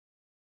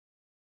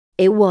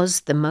 It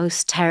was the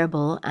most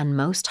terrible and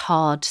most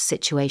hard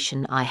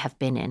situation I have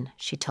been in,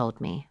 she told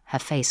me, her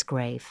face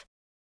grave.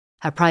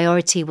 Her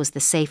priority was the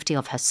safety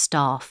of her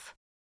staff.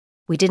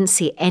 We didn't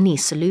see any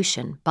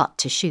solution but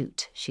to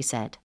shoot, she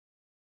said.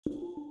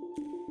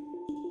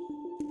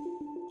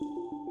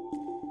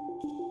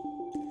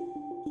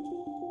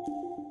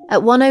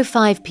 At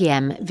 1:05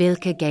 p.m,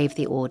 Vilke gave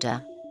the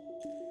order.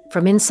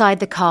 From inside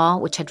the car,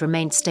 which had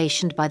remained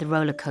stationed by the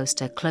roller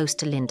coaster close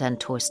to Linda and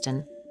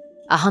Torsten,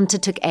 a hunter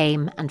took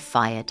aim and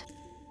fired.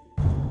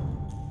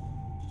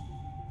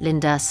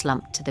 Linda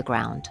slumped to the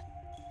ground.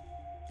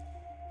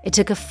 It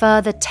took a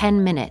further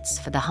 10 minutes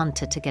for the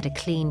hunter to get a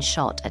clean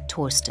shot at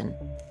Torsten.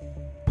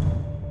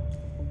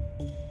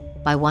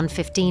 By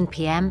 1:15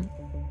 p.m,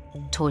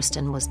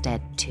 Torsten was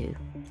dead too.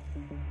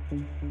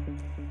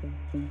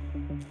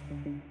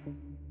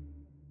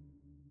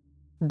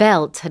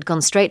 Belt had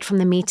gone straight from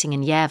the meeting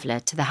in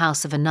Gävle to the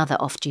house of another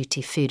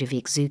off-duty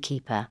Furuvik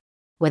zookeeper,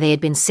 where they had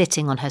been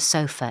sitting on her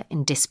sofa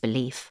in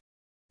disbelief,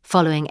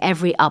 following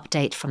every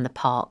update from the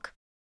park.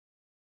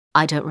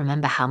 I don't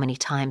remember how many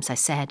times I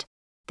said,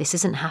 "This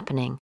isn't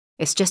happening.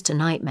 It's just a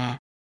nightmare.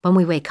 When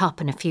we wake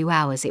up in a few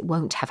hours, it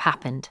won't have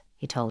happened,"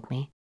 he told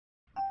me.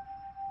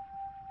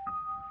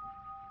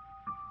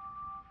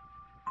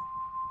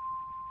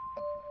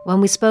 When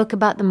we spoke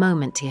about the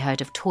moment he heard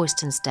of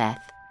Torsten's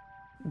death,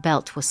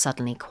 Belt was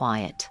suddenly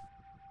quiet.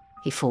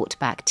 He fought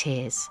back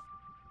tears.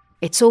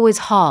 "It's always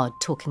hard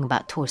talking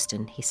about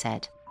Torsten," he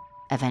said,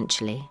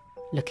 eventually,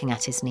 looking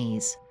at his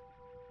knees.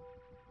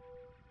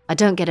 "I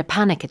don't get a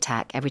panic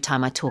attack every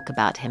time I talk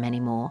about him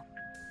anymore,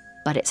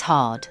 but it's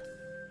hard.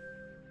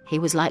 He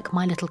was like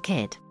my little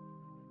kid."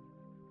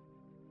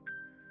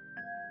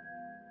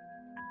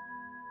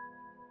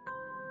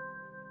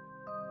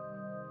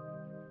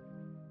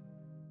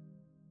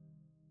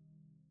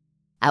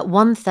 At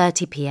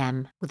 1:30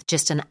 p.m, with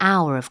just an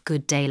hour of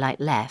good daylight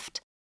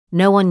left,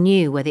 no one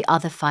knew where the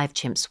other 5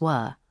 chimps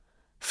were.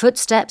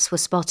 Footsteps were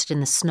spotted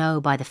in the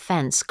snow by the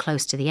fence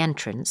close to the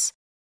entrance,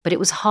 but it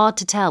was hard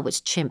to tell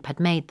which chimp had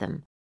made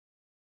them.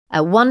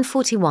 At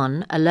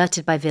 1:41,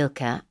 alerted by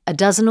Vilke, a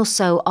dozen or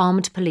so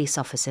armed police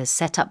officers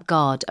set up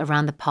guard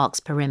around the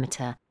park's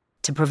perimeter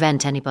to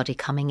prevent anybody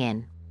coming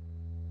in.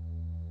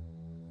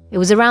 It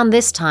was around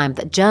this time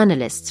that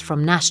journalists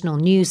from national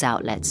news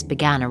outlets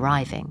began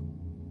arriving.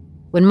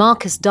 When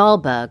Marcus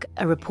Dahlberg,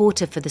 a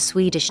reporter for the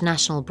Swedish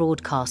national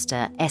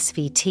broadcaster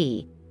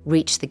SVT,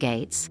 reached the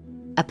gates,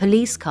 a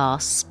police car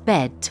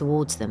sped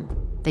towards them.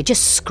 "They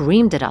just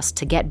screamed at us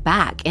to get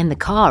back in the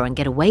car and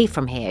get away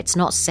from here. It's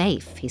not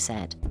safe," he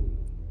said.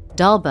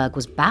 Dahlberg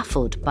was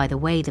baffled by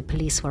the way the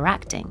police were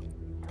acting.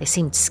 "They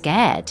seemed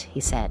scared," he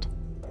said.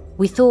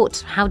 "We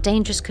thought, how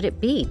dangerous could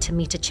it be to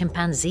meet a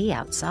chimpanzee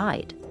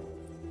outside?"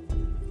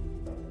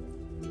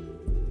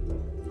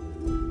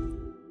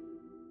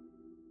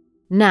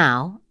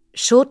 Now,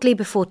 shortly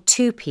before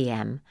 2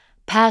 p.m,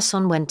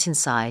 Persson went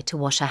inside to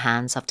wash her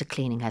hands after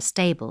cleaning her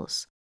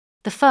stables.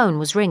 The phone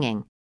was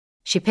ringing.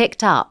 She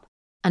picked up,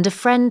 and a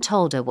friend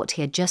told her what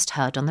he had just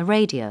heard on the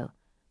radio,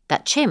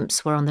 that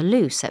chimps were on the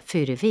loose at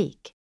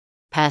Furuvik.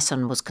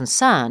 Persson was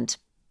concerned,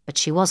 but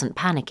she wasn't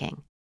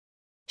panicking.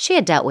 She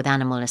had dealt with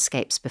animal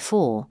escapes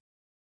before.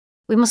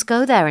 "We must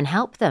go there and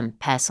help them,"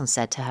 Persson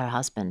said to her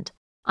husband.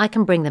 "I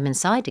can bring them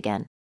inside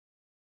again."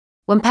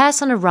 When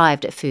Persson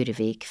arrived at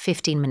Furuvik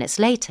 15 minutes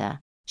later,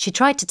 she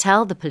tried to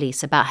tell the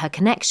police about her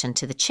connection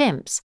to the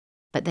chimps,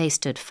 but they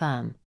stood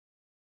firm.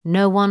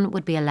 No one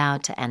would be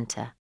allowed to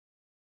enter.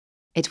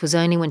 It was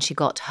only when she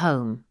got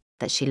home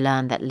that she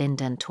learned that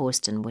Linda and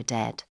Torsten were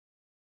dead.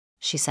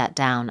 She sat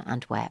down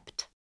and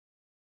wept.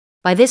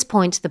 By this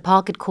point, the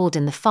park had called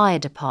in the fire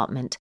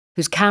department,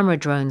 whose camera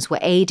drones were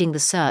aiding the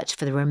search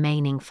for the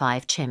remaining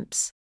 5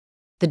 chimps.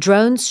 The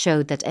drones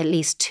showed that at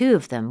least 2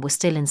 of them were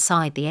still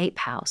inside the ape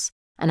house,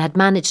 and had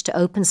managed to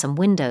open some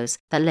windows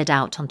that led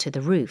out onto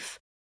the roof.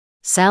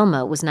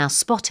 Selma was now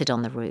spotted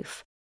on the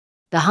roof.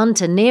 The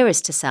hunter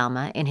nearest to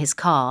Selma, in his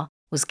car,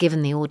 was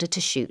given the order to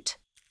shoot.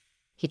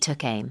 He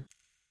took aim.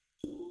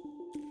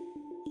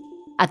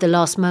 At the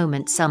last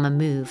moment, Selma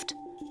moved.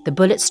 The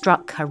bullet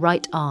struck her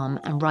right arm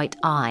and right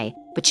eye,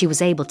 but she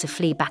was able to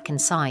flee back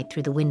inside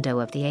through the window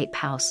of the ape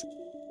house.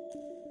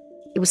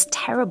 It was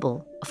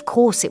terrible, of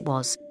course it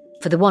was,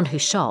 for the one who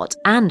shot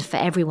and for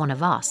every one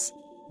of us,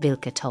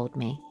 Vilke told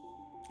me.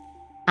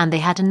 And they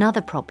had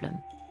another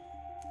problem.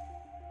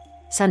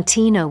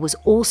 Santino was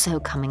also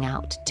coming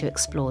out to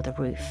explore the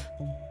roof.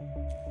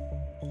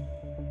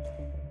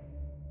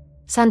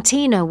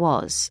 Santino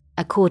was,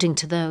 according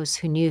to those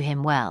who knew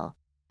him well,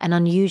 an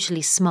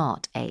unusually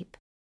smart ape.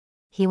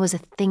 He was a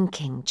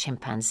thinking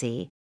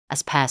chimpanzee,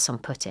 as Persson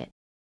put it.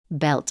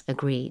 Belt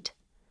agreed.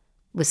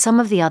 With some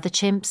of the other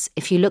chimps,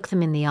 if you look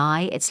them in the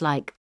eye, it's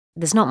like,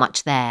 "There's not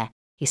much there,"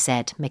 he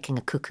said, making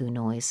a cuckoo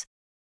noise.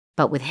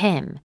 But with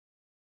him,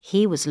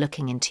 he was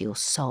looking into your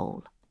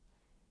soul.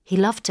 He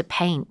loved to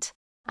paint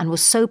and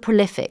was so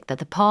prolific that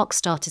the park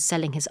started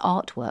selling his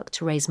artwork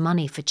to raise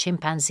money for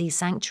chimpanzee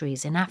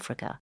sanctuaries in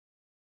Africa.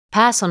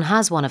 Persson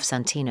has one of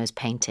Santino's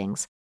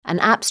paintings, an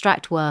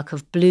abstract work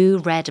of blue,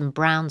 red and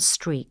brown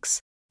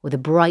streaks with a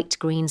bright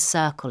green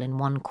circle in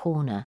one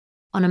corner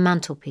on a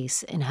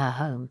mantelpiece in her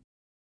home.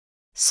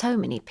 So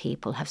many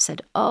people have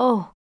said,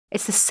 "Oh,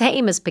 it's the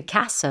same as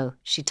Picasso,"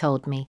 she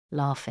told me,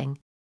 laughing.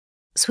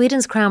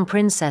 Sweden's Crown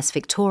Princess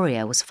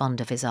Victoria was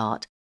fond of his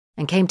art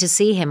and came to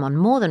see him on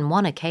more than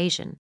one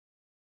occasion.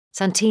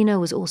 Santino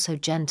was also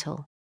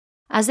gentle.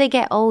 As they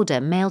get older,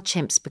 male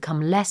chimps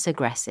become less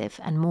aggressive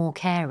and more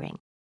caring.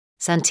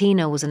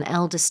 Santino was an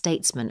elder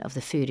statesman of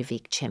the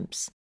Furuvik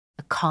chimps,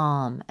 a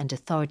calm and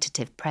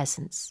authoritative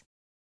presence.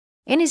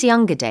 In his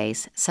younger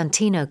days,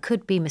 Santino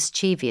could be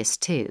mischievous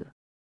too.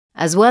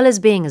 As well as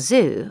being a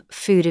zoo,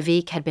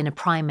 Furuvik had been a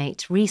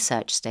primate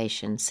research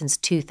station since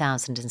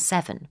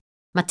 2007.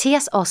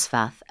 Matthias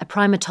Osvath, a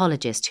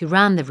primatologist who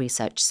ran the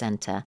research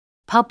centre,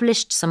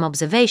 published some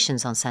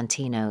observations on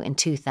Santino in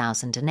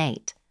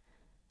 2008.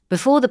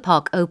 Before the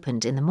park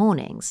opened in the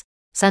mornings,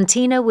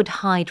 Santino would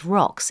hide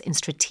rocks in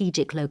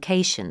strategic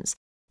locations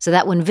so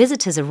that when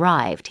visitors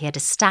arrived, he had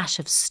a stash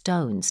of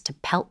stones to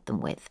pelt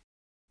them with.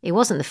 It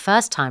wasn't the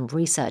first time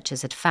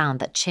researchers had found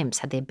that chimps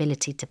had the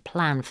ability to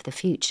plan for the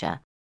future,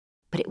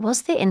 but it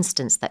was the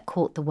instance that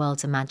caught the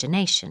world's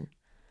imagination.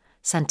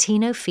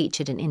 Santino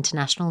featured in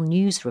international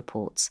news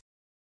reports.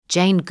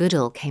 Jane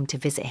Goodall came to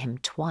visit him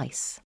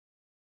twice.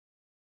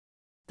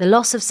 The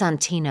loss of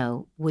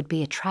Santino would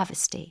be a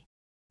travesty,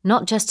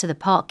 not just to the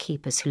park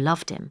keepers who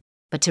loved him,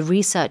 but to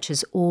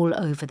researchers all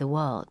over the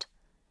world.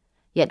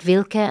 Yet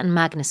Wilke and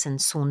Magnussen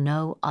saw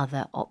no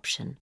other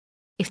option.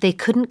 If they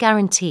couldn't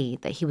guarantee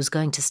that he was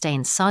going to stay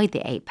inside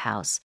the ape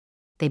house,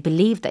 they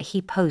believed that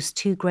he posed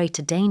too great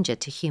a danger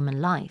to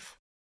human life.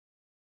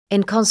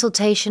 In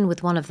consultation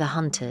with one of the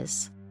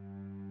hunters,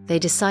 they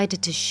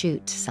decided to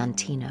shoot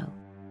Santino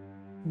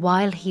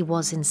while he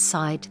was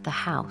inside the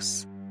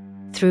house,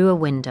 through a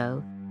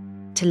window,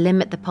 to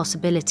limit the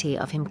possibility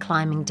of him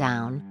climbing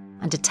down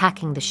and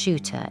attacking the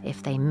shooter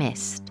if they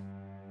missed.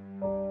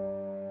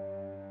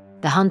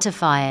 The hunter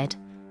fired,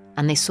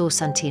 and they saw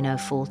Santino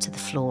fall to the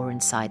floor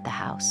inside the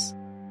house.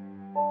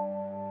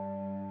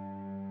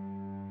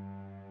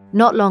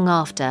 Not long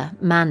after,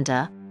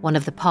 Manda, one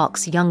of the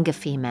park's younger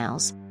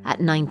females, at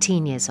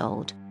 19 years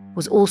old,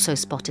 was also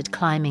spotted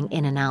climbing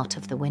in and out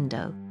of the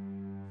window.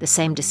 The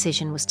same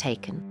decision was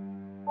taken.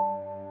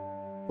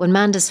 When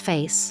Manda's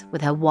face,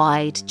 with her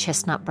wide,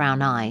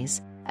 chestnut-brown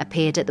eyes,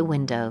 appeared at the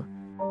window,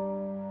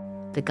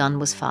 the gun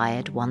was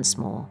fired once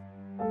more.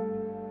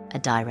 A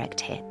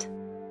direct hit.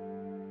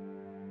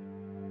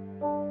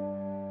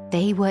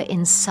 They were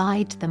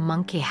inside the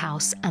monkey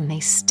house and they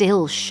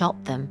still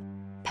shot them,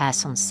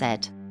 Persson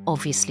said,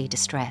 obviously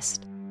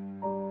distressed.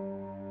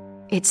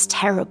 It's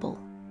terrible.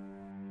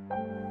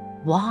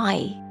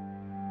 Why?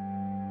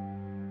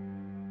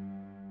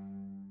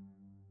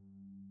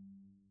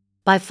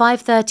 By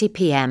 5:30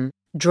 p.m.,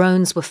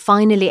 drones were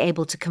finally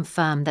able to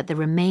confirm that the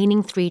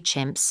remaining 3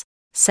 chimps,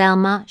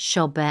 Selma,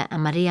 Shobbe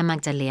and Maria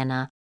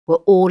Magdalena,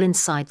 were all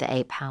inside the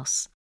ape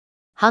house.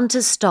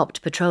 Hunters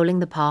stopped patrolling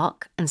the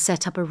park and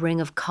set up a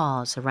ring of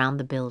cars around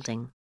the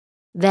building.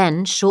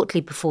 Then, shortly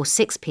before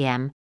 6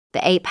 p.m.,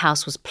 the ape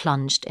house was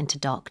plunged into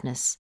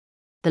darkness.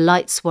 The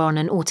lights were on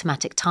an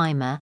automatic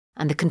timer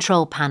and the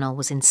control panel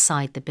was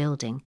inside the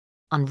building,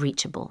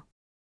 unreachable.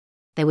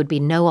 There would be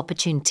no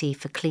opportunity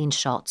for clean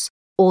shots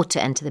or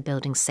to enter the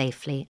building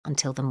safely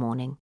until the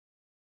morning.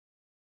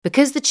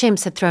 Because the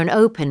chimps had thrown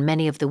open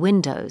many of the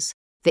windows,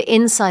 the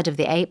inside of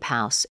the ape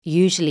house,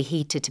 usually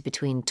heated to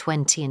between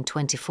 20 and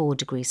 24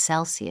 degrees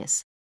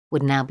Celsius,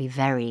 would now be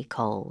very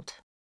cold.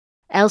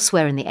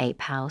 Elsewhere in the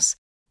ape house,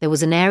 there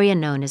was an area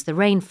known as the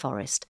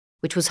rainforest,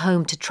 which was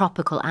home to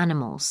tropical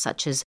animals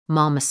such as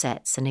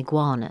marmosets and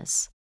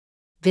iguanas.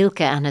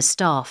 Wilke and her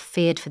staff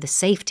feared for the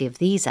safety of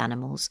these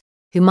animals,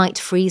 who might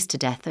freeze to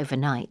death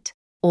overnight,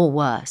 or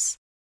worse.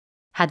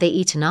 Had they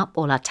eaten up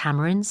all our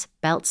tamarins?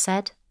 Belt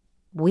said.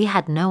 We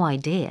had no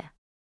idea.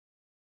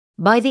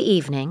 By the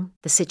evening,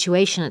 the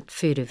situation at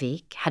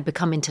Furuvik had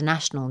become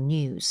international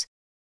news.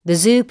 The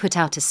zoo put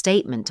out a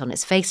statement on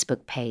its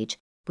Facebook page,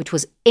 which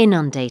was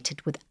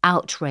inundated with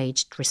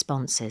outraged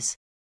responses.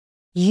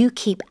 You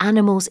keep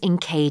animals in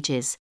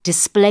cages,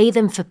 display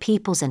them for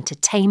people's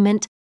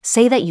entertainment,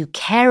 say that you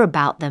care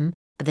about them,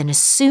 but then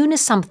as soon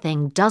as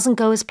something doesn't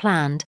go as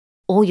planned,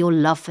 all your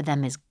love for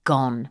them is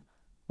gone,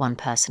 one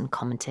person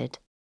commented.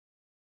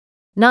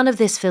 None of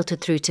this filtered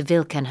through to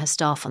Wilke and her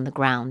staff on the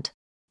ground.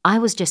 I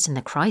was just in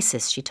the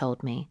crisis, she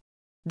told me.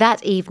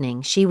 That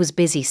evening, she was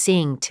busy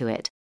seeing to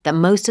it that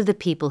most of the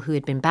people who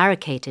had been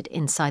barricaded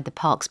inside the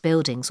park's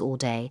buildings all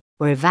day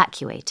were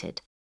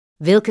evacuated.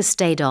 Wilke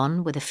stayed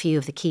on with a few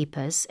of the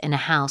keepers in a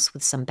house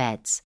with some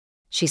beds.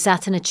 She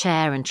sat in a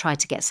chair and tried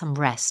to get some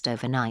rest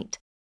overnight.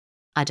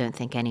 I don't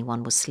think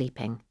anyone was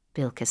sleeping,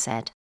 Wilke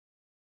said.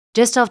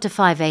 Just after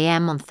 5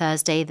 a.m. on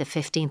Thursday, the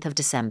 15th of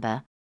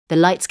December, the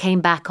lights came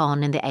back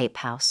on in the ape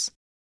house.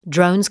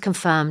 Drones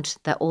confirmed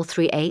that all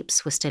 3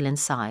 apes were still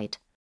inside.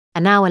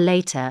 An hour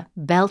later,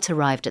 Belt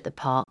arrived at the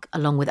park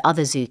along with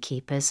other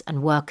zookeepers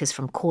and workers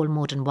from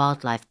Kolmården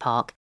Wildlife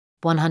Park,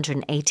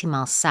 180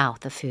 miles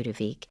south of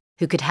Furuvik,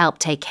 who could help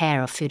take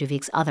care of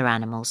Furuvik's other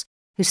animals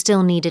who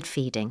still needed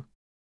feeding.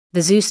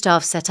 The zoo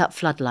staff set up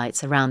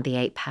floodlights around the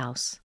ape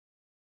house.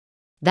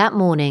 That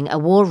morning, a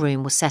war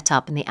room was set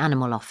up in the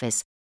animal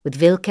office with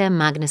Wilke,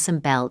 Magnus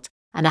and Belt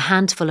and a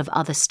handful of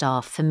other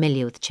staff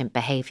familiar with chimp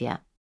behaviour.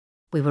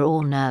 We were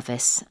all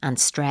nervous and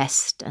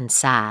stressed and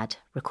sad,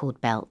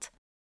 recalled Belt.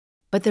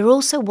 But there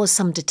also was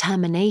some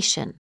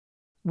determination.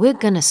 We're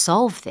going to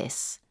solve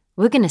this.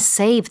 We're going to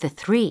save the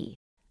 3.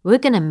 We're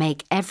going to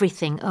make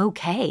everything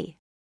okay.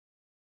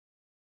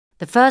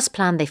 The first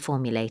plan they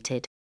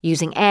formulated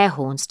using air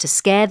horns to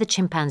scare the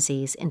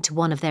chimpanzees into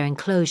one of their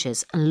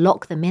enclosures and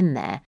lock them in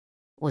there,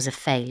 was a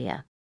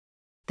failure.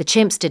 The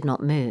chimps did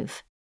not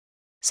move.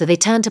 So they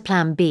turned to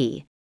Plan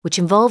B, which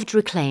involved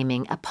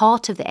reclaiming a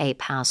part of the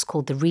ape house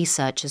called the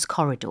Researchers'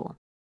 Corridor.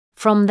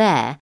 From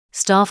there,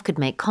 staff could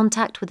make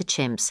contact with the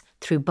chimps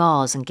through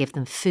bars and give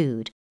them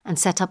food and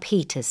set up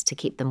heaters to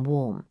keep them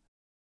warm.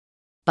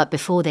 But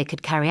before they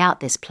could carry out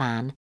this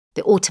plan,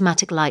 the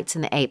automatic lights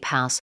in the ape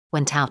house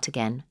went out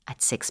again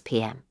at 6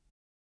 p.m.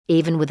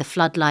 Even with the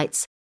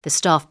floodlights, the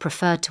staff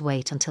preferred to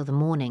wait until the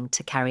morning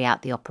to carry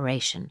out the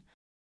operation.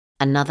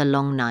 Another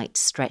long night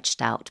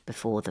stretched out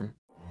before them.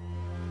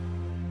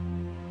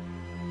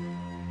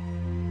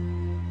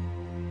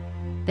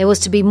 There was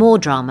to be more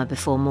drama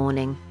before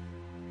morning.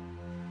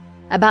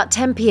 About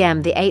 10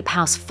 p.m, the ape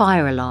house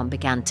fire alarm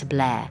began to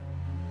blare.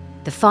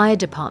 The fire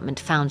department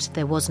found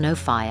there was no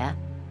fire.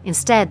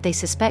 Instead, they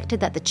suspected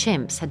that the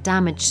chimps had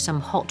damaged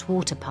some hot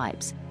water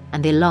pipes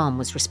and the alarm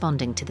was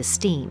responding to the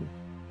steam.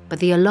 But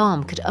the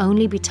alarm could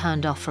only be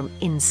turned off from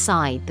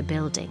inside the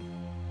building.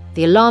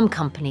 The alarm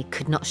company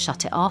could not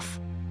shut it off,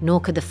 nor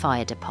could the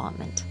fire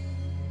department.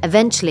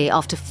 Eventually,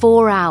 after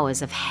 4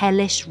 hours of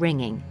hellish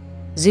ringing,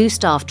 zoo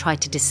staff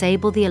tried to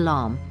disable the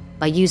alarm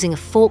by using a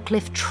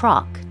forklift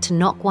truck to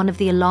knock one of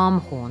the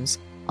alarm horns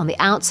on the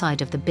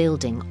outside of the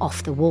building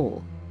off the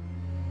wall.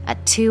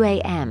 At 2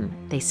 a.m,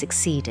 they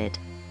succeeded,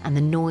 and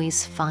the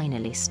noise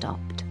finally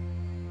stopped.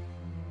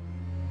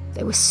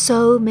 There were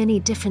so many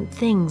different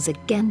things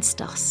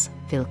against us,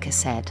 Vilke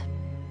said.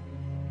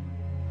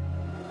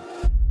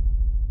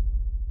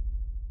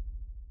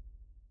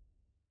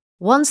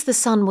 Once the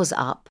sun was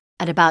up,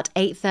 at about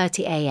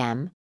 8:30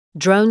 a.m,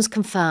 drones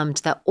confirmed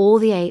that all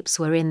the apes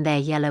were in their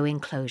yellow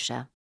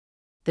enclosure.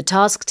 The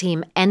task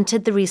team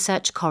entered the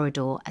research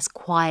corridor as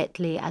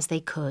quietly as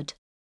they could.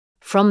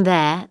 From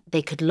there,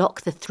 they could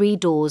lock the 3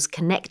 doors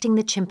connecting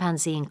the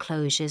chimpanzee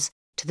enclosures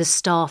to the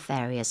staff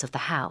areas of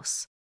the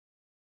house.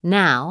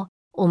 Now,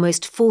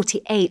 almost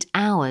 48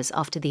 hours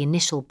after the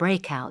initial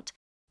breakout,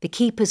 the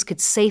keepers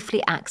could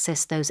safely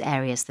access those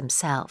areas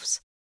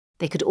themselves.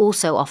 They could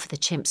also offer the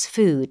chimps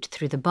food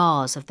through the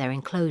bars of their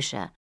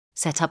enclosure,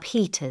 set up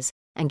heaters,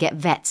 and get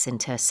vets in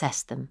to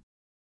assess them.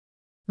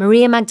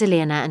 Maria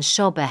Magdalena and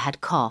Schober had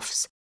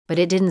coughs, but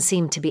it didn't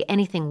seem to be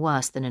anything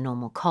worse than a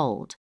normal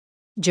cold.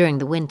 During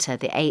the winter,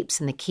 the apes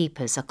and the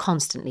keepers are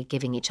constantly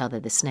giving each other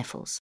the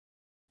sniffles.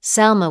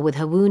 Selma, with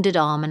her wounded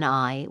arm and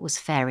eye, was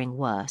faring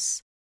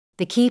worse.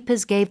 The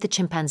keepers gave the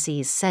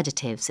chimpanzees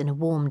sedatives in a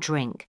warm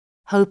drink,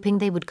 hoping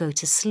they would go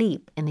to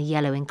sleep in the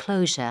yellow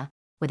enclosure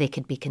where they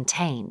could be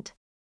contained.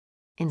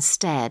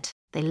 Instead,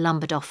 they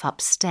lumbered off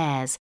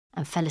upstairs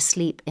and fell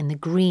asleep in the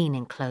green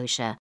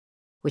enclosure,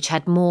 which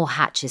had more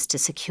hatches to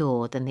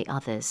secure than the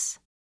others.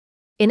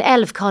 In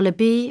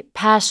Älvkarleby,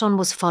 Persson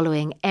was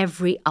following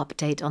every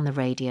update on the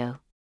radio.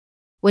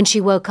 When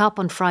she woke up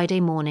on Friday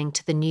morning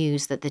to the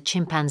news that the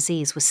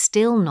chimpanzees were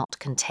still not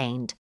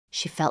contained,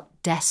 she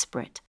felt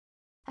desperate.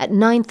 At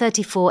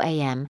 9:34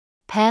 a.m,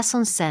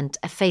 Persson sent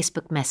a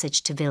Facebook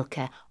message to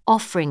Vilke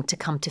offering to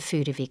come to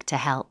Furuvik to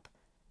help.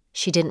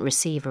 She didn't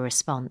receive a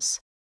response.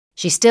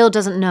 She still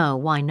doesn't know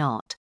why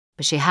not,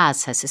 but she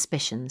has her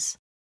suspicions.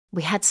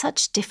 We had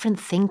such different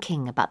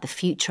thinking about the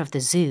future of the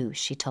zoo,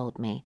 she told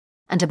me,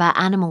 and about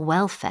animal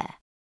welfare.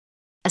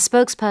 A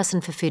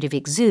spokesperson for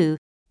Furuvik Zoo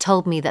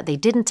told me that they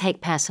didn't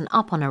take Persson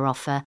up on her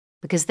offer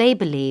because they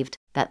believed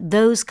that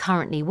those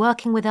currently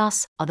working with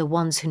us are the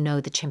ones who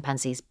know the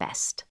chimpanzees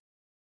best.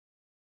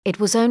 It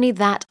was only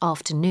that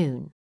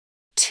afternoon,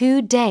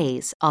 2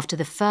 days after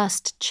the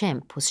first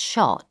chimp was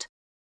shot,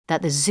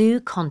 that the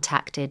zoo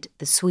contacted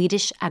the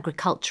Swedish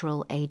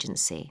Agricultural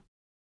Agency.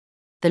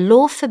 The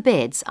law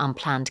forbids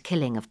unplanned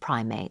killing of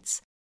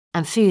primates,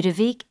 and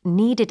Furuvik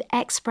needed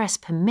express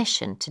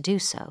permission to do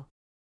so.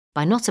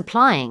 By not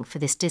applying for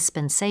this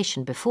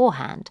dispensation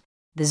beforehand,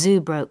 the zoo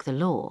broke the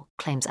law,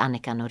 claims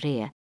Annika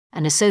Noré,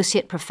 an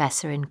associate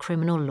professor in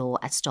criminal law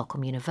at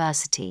Stockholm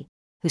University,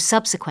 who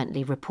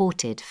subsequently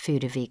reported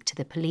Furuvik to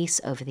the police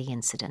over the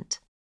incident.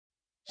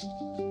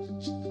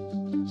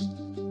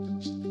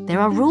 There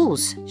are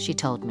rules, she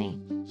told me.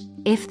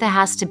 If there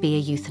has to be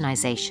a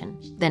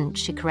euthanization, then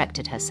she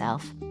corrected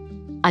herself.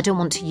 I don't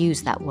want to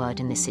use that word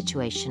in this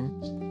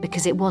situation,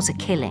 because it was a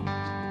killing.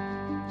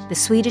 The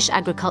Swedish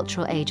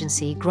Agricultural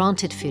Agency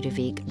granted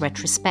Furuvik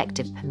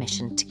retrospective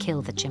permission to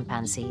kill the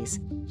chimpanzees,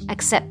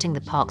 accepting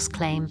the park's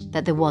claim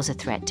that there was a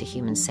threat to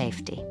human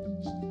safety.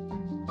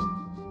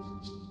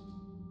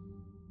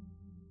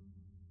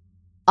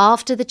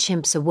 After the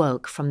chimps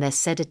awoke from their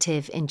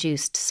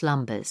sedative-induced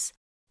slumbers,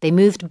 they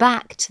moved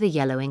back to the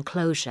yellow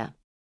enclosure.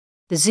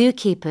 The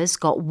zookeepers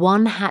got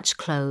one hatch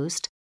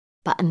closed,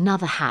 but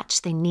another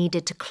hatch they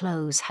needed to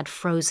close had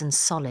frozen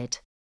solid.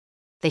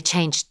 They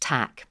changed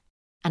tack,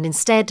 and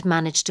instead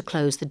managed to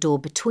close the door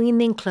between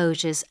the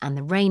enclosures and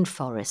the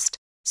rainforest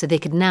so they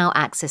could now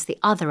access the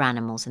other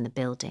animals in the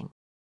building.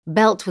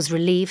 Belt was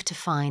relieved to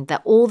find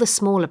that all the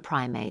smaller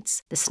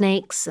primates, the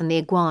snakes and the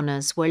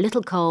iguanas, were a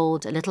little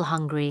cold, a little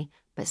hungry,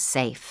 but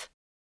safe.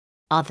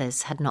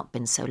 Others had not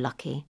been so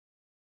lucky.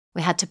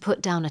 We had to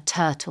put down a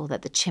turtle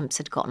that the chimps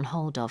had gotten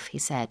hold of, he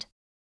said.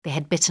 They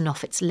had bitten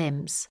off its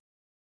limbs.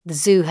 The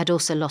zoo had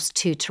also lost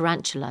 2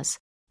 tarantulas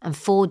and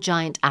 4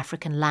 giant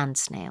African land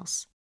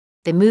snails.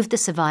 They moved the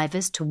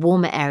survivors to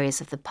warmer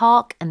areas of the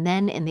park, and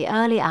then in the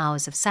early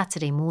hours of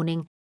Saturday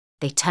morning,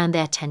 they turned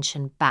their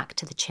attention back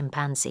to the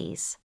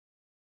chimpanzees.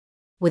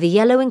 With the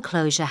yellow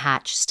enclosure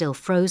hatch still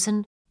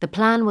frozen, the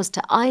plan was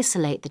to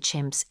isolate the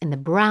chimps in the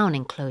brown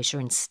enclosure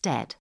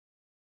instead.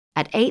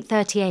 At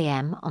 8:30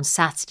 a.m. on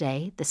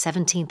Saturday, the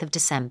 17th of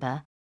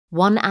December,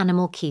 1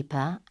 animal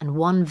keeper and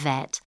 1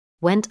 vet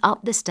went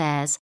up the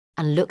stairs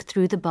and looked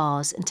through the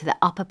bars into the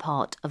upper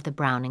part of the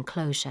brown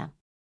enclosure.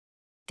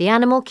 The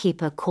animal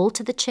keeper called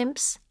to the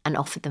chimps and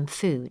offered them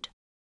food.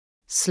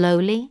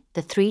 Slowly,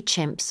 the 3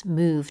 chimps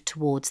moved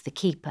towards the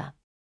keeper.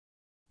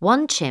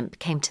 1 chimp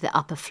came to the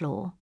upper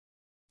floor,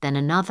 then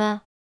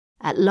another.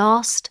 At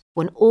last,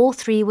 when all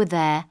 3 were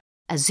there,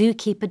 a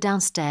zookeeper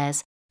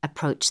downstairs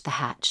approached the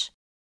hatch.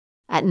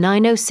 At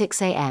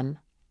 9:06 a.m.,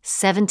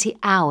 70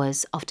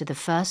 hours after the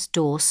first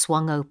door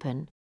swung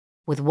open,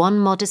 with 1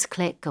 modest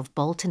click of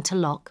bolt into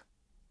lock,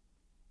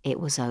 it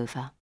was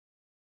over.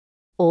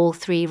 All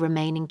 3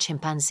 remaining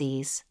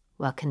chimpanzees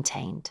were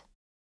contained.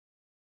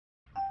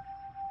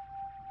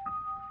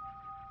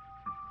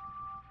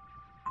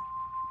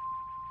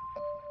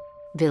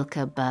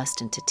 Vilka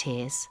burst into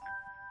tears.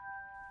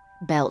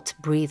 Belt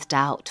breathed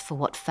out for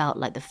what felt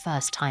like the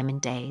first time in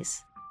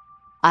days.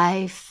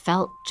 I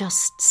felt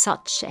just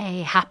such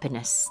a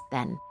happiness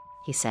then,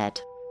 he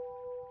said.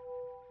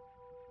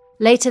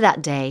 Later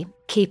that day,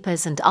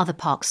 keepers and other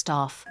park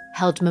staff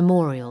held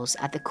memorials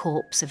at the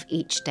corpse of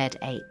each dead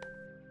ape.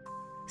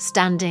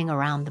 Standing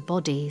around the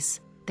bodies,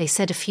 they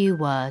said a few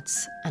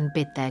words and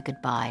bid their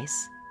goodbyes.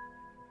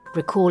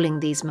 Recalling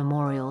these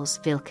memorials,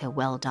 Vilka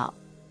welled up.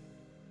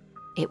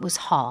 It was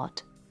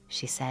hard,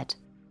 she said,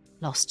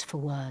 lost for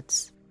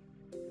words.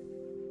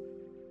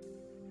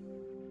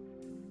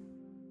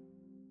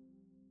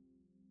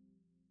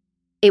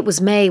 It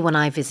was May when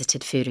I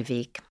visited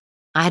Furuvik.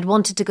 I had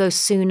wanted to go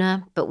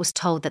sooner, but was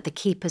told that the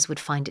keepers would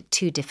find it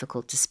too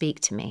difficult to speak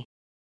to me.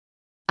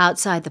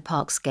 Outside the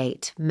park's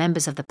gate,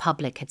 members of the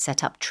public had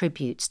set up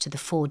tributes to the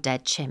 4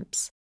 dead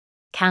chimps.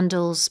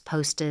 Candles,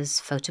 posters,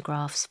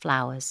 photographs,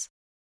 flowers.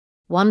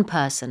 One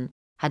person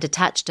had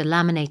attached a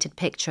laminated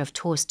picture of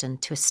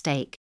Torsten to a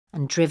stake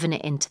and driven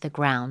it into the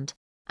ground,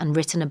 and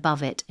written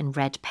above it in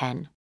red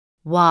pen,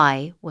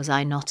 "Why was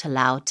I not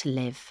allowed to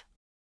live?"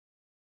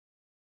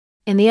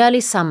 In the early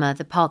summer,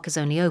 the park is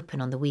only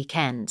open on the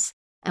weekends,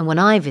 and when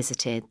I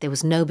visited, there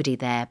was nobody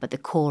there but the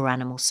core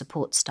animal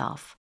support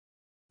staff.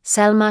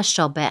 Selma,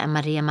 Shobbe and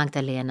Maria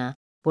Magdalena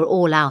were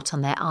all out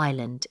on their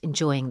island,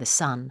 enjoying the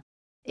sun.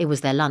 It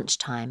was their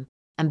lunchtime,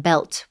 and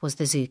Belt was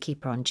the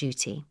zookeeper on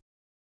duty.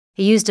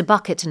 He used a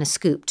bucket and a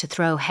scoop to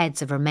throw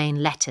heads of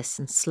romaine lettuce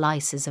and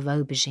slices of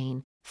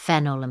aubergine,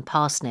 fennel and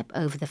parsnip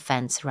over the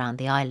fence around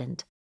the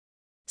island.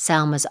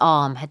 Selma's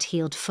arm had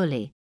healed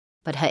fully,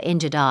 but her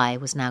injured eye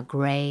was now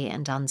grey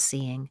and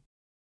unseeing.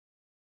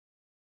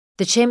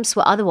 The chimps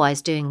were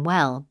otherwise doing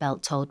well,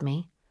 Belt told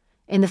me.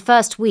 In the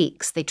first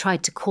weeks, they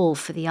tried to call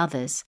for the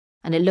others,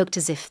 and it looked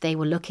as if they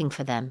were looking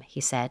for them,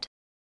 he said.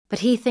 But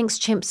he thinks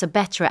chimps are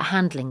better at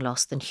handling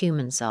loss than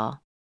humans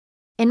are.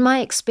 In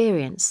my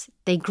experience,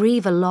 they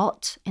grieve a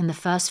lot in the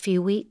first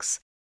few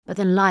weeks, but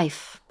then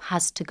life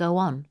has to go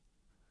on.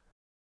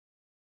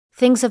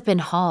 Things have been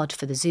hard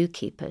for the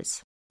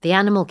zookeepers. The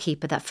animal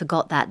keeper that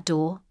forgot that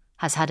door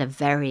has had a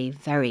very,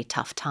 very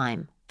tough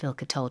time,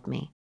 Vilka told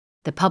me.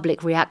 The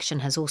public reaction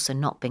has also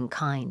not been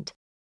kind.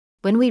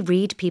 When we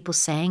read people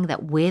saying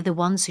that we're the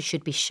ones who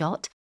should be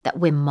shot, that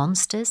we're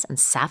monsters and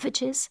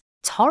savages,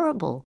 it's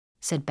horrible,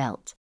 said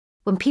Belt.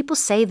 When people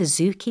say the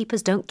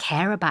zookeepers don't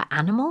care about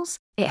animals,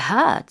 it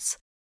hurts,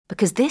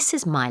 because this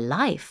is my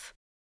life.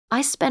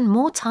 I spend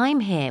more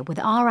time here with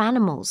our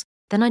animals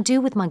than I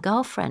do with my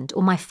girlfriend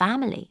or my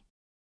family.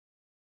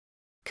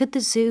 Could the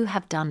zoo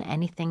have done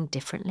anything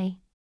differently?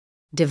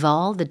 De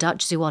Waal, the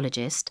Dutch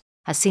zoologist,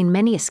 has seen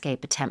many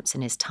escape attempts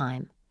in his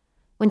time.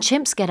 When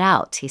chimps get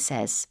out, he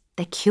says,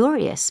 they're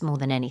curious more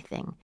than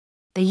anything.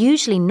 They're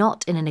usually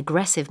not in an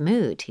aggressive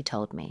mood, he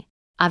told me.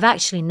 I've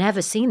actually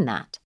never seen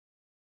that.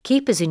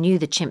 Keepers who knew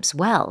the chimps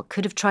well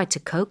could have tried to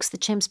coax the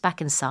chimps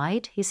back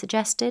inside, he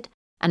suggested,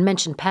 and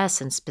mentioned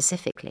Persson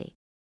specifically.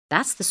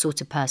 That's the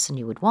sort of person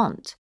you would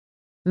want.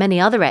 Many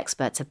other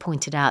experts have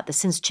pointed out that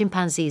since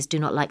chimpanzees do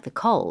not like the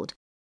cold,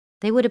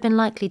 they would have been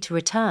likely to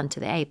return to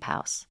the ape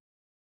house.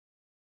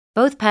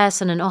 Both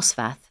Persson and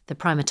Osvath, the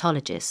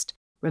primatologist,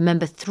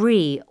 remember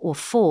 3 or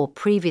 4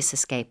 previous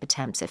escape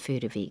attempts at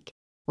Furuvik,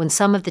 when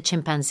some of the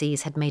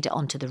chimpanzees had made it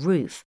onto the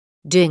roof,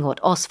 doing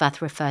what Osvath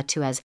referred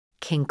to as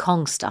King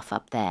Kong stuff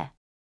up there.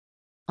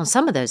 On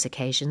some of those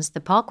occasions,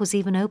 the park was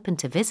even open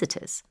to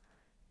visitors.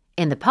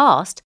 In the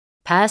past,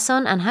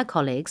 Persson and her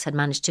colleagues had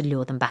managed to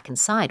lure them back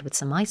inside with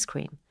some ice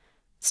cream.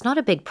 It's not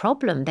a big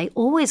problem. They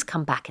always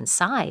come back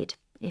inside,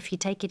 if you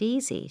take it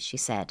easy, she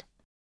said.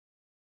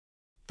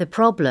 The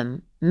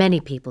problem, many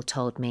people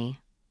told me,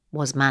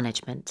 was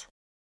management.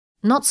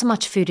 Not so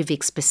much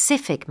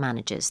Fudevik-specific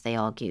managers, they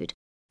argued,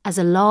 as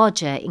a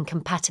larger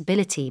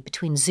incompatibility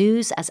between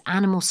zoos as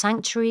animal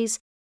sanctuaries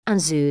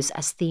and zoos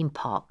as theme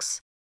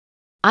parks.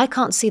 I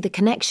can't see the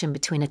connection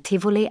between a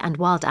Tivoli and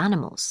wild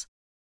animals.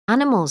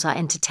 Animals are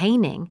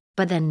entertaining,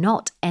 but they're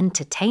not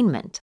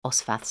entertainment,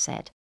 Osvath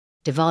said.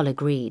 Duval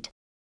agreed.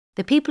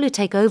 The people who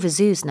take over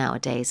zoos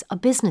nowadays are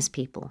business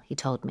people, he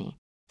told me.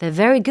 They're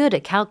very good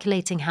at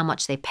calculating how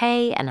much they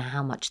pay and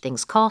how much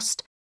things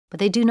cost, but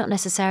they do not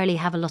necessarily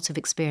have a lot of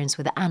experience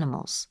with the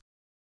animals.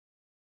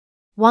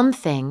 One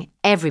thing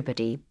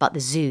everybody but the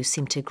zoo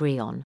seemed to agree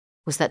on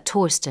was that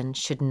Torsten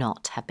should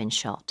not have been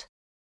shot.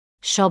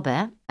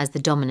 Schobe, as the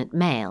dominant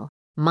male,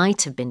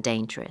 might have been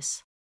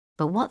dangerous,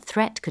 but what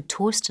threat could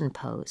Torsten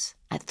pose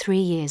at 3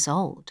 years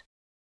old?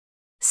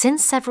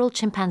 Since several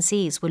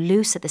chimpanzees were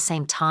loose at the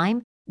same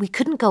time, we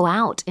couldn't go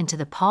out into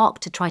the park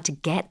to try to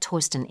get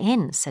Torsten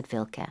in, said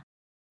Wilke,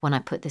 when I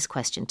put this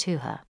question to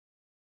her.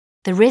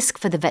 The risk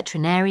for the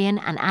veterinarian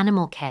and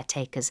animal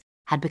caretakers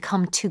had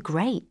become too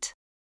great.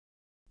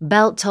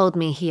 Belt told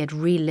me he had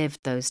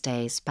relived those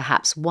days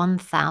perhaps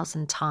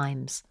 1,000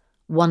 times,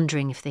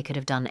 wondering if they could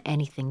have done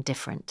anything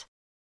different.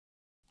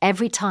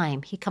 Every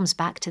time he comes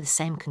back to the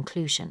same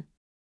conclusion.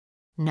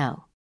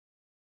 No.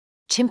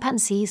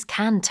 Chimpanzees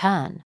can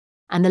turn,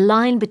 and the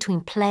line between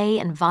play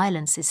and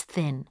violence is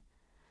thin.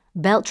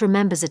 Belt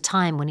remembers a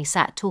time when he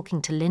sat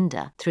talking to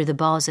Linda through the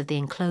bars of the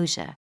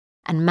enclosure,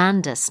 and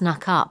Manda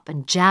snuck up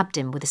and jabbed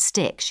him with a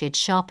stick she had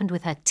sharpened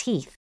with her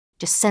teeth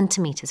just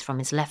centimetres from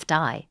his left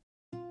eye.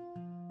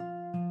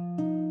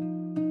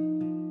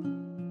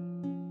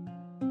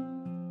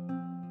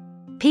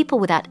 People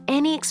without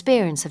any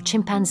experience of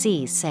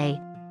chimpanzees say,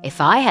 "If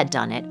I had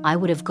done it, I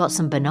would have got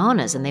some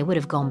bananas and they would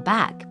have gone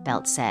back,"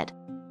 Belt said.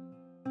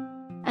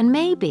 And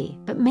maybe,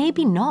 but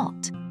maybe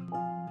not.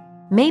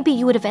 Maybe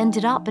you would have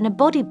ended up in a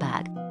body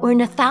bag or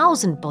in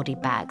 1,000 body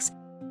bags,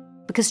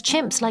 because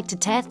chimps like to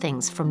tear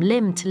things from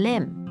limb to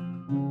limb.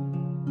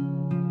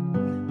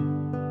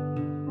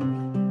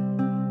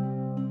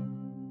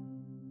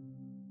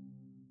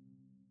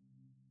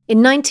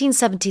 In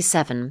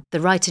 1977,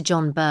 the writer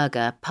John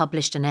Berger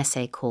published an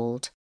essay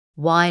called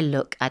Why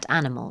Look at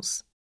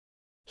Animals?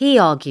 He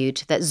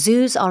argued that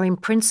zoos are in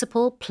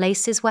principle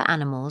places where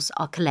animals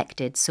are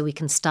collected so we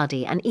can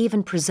study and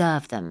even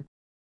preserve them.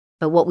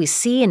 But what we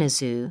see in a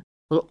zoo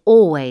will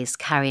always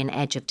carry an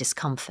edge of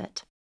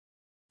discomfort.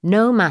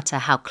 No matter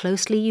how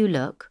closely you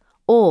look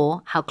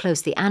or how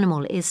close the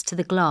animal is to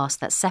the glass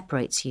that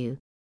separates you,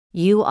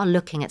 you are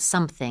looking at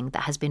something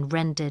that has been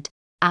rendered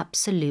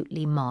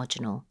absolutely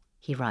marginal,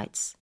 he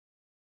writes.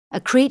 A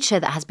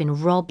creature that has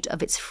been robbed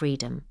of its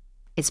freedom,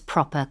 its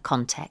proper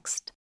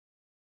context.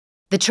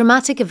 The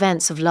traumatic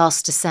events of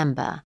last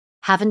December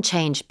haven't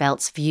changed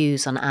Belt's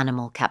views on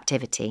animal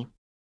captivity.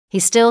 He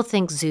still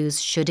thinks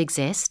zoos should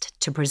exist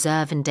to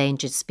preserve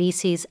endangered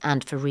species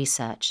and for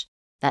research.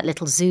 That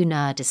little zoo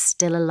nerd is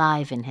still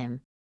alive in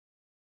him.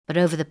 But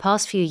over the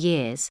past few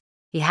years,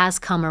 he has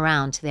come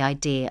around to the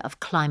idea of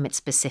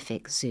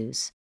climate-specific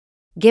zoos.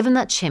 Given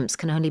that chimps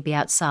can only be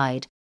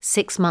outside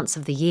 6 months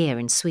of the year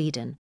in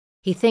Sweden,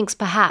 he thinks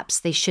perhaps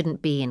they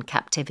shouldn't be in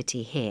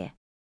captivity here.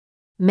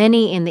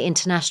 Many in the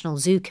international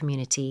zoo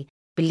community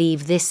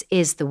believe this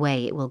is the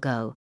way it will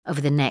go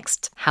over the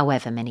next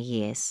however many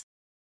years.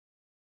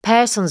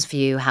 Persson's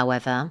view,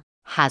 however,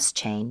 has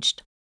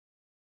changed.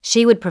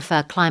 She would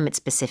prefer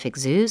climate-specific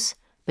zoos,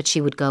 but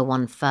she would go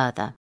one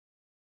further.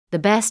 The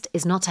best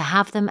is not to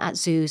have them at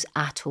zoos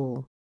at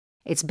all.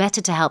 It's better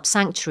to help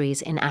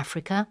sanctuaries in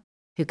Africa,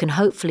 who can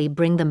hopefully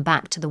bring them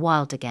back to the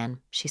wild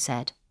again, she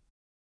said.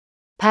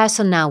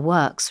 Persson now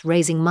works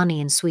raising money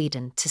in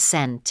Sweden to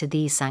send to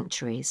these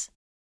sanctuaries.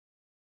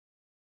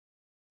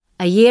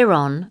 A year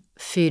on,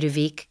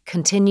 Fudevik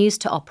continues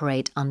to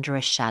operate under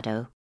a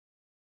shadow.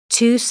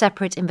 2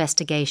 separate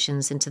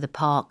investigations into the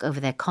park over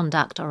their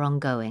conduct are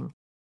ongoing.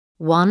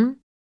 One,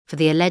 for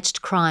the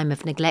alleged crime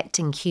of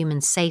neglecting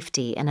human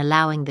safety and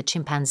allowing the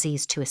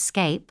chimpanzees to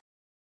escape,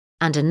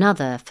 and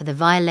another for the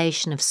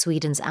violation of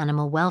Sweden's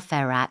Animal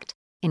Welfare Act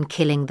in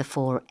killing the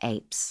 4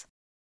 apes.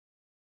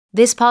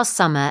 This past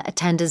summer,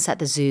 attendance at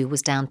the zoo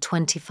was down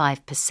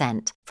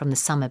 25% from the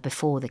summer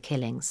before the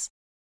killings.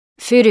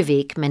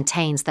 Fudevik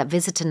maintains that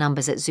visitor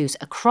numbers at zoos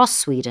across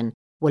Sweden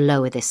were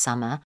lower this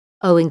summer,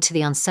 owing to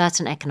the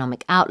uncertain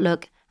economic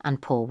outlook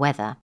and poor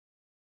weather.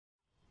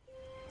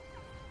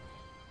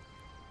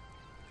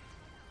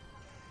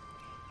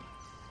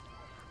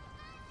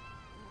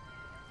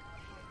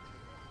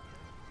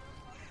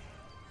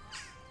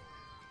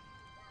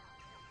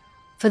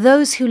 For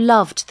those who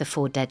loved the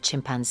 4 dead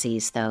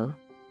chimpanzees, though,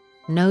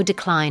 no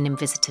decline in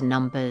visitor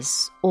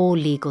numbers or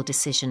legal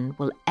decision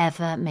will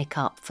ever make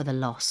up for the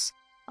loss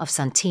of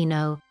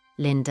Santino,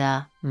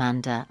 Linda,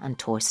 Manda and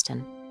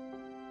Torsten.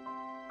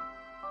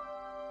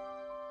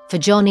 For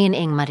Johnny and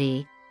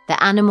Ingmarie,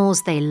 the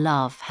animals they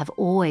love have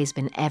always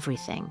been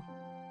everything.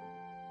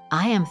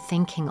 I am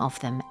thinking of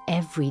them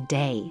every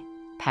day,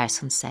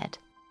 Persson said.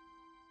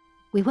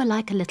 We were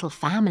like a little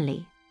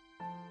family.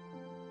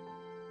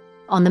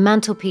 On the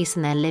mantelpiece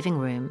in their living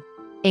room,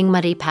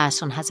 Ingmarie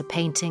Persson has a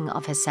painting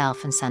of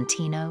herself and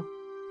Santino,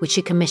 which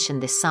she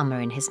commissioned this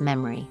summer in his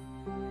memory.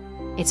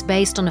 It's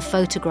based on a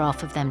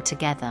photograph of them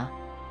together.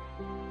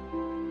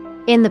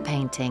 In the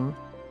painting,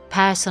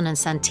 Persson and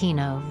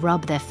Santino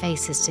rub their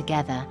faces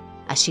together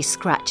as she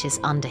scratches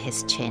under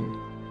his chin.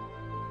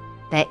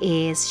 Their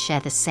ears share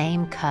the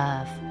same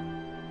curve.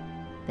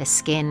 Their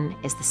skin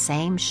is the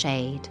same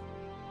shade.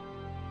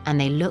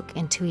 And they look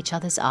into each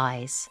other's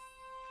eyes,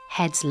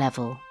 heads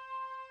level,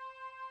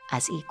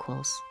 as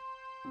equals.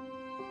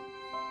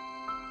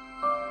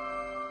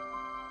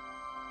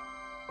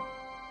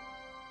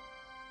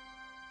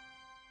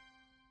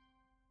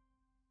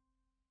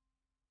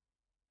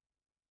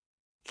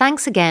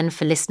 Thanks again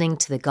for listening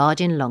to The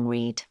Guardian Long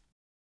Read.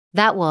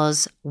 That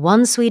was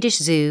One Swedish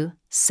Zoo,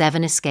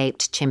 7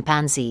 Escaped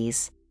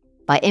Chimpanzees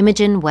by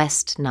Imogen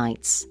West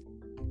Knights,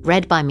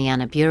 read by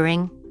Mianna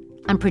Buring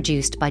and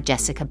produced by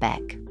Jessica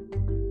Beck.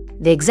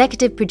 The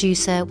executive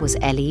producer was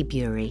Ellie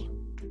Bury.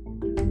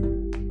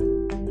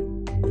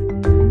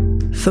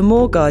 For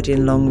more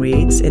Guardian long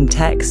reads in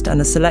text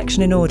and a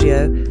selection in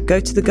audio, go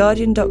to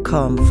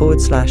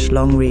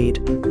theguardian.com/long read.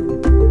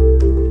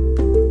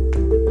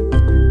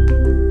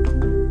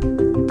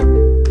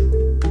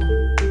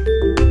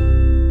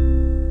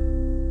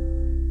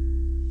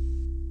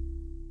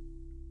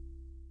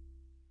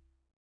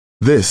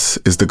 This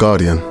is The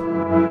Guardian.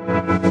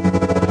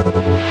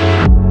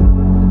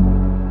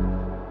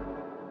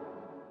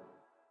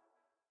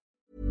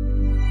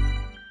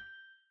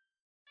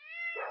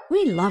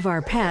 We love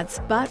our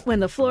pets, but when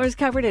the floor's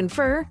covered in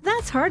fur,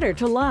 that's harder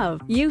to love.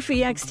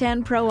 Eufy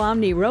X10 Pro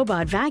Omni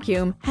Robot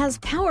Vacuum has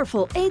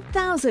powerful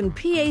 8,000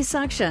 PA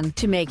suction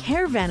to make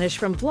hair vanish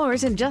from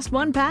floors in just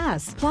one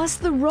pass. Plus,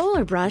 the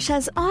roller brush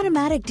has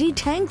automatic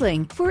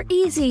detangling for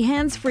easy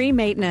hands-free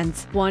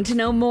maintenance. Want to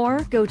know more?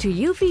 Go to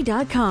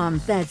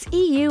eufy.com, that's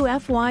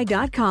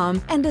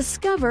EUFY.com, and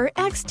discover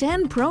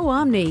X10 Pro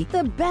Omni,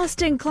 the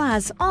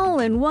best-in-class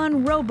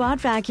all-in-one robot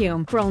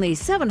vacuum for only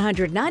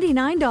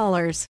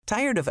 $799.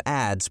 Tired of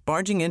ads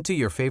barging into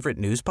your favorite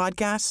news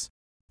podcasts?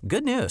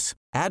 Good news.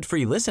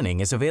 Ad-free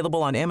listening is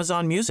available on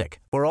Amazon Music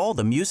for all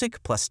the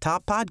music plus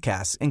top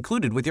podcasts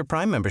included with your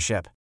Prime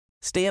membership.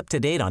 Stay up to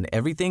date on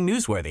everything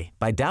newsworthy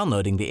by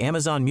downloading the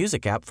Amazon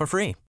Music app for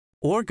free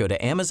or go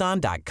to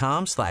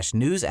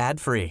amazon.com/news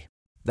ad free.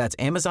 That's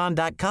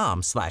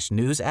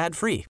amazon.com/news ad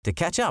free to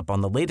catch up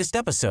on the latest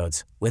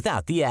episodes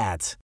without the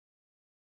ads.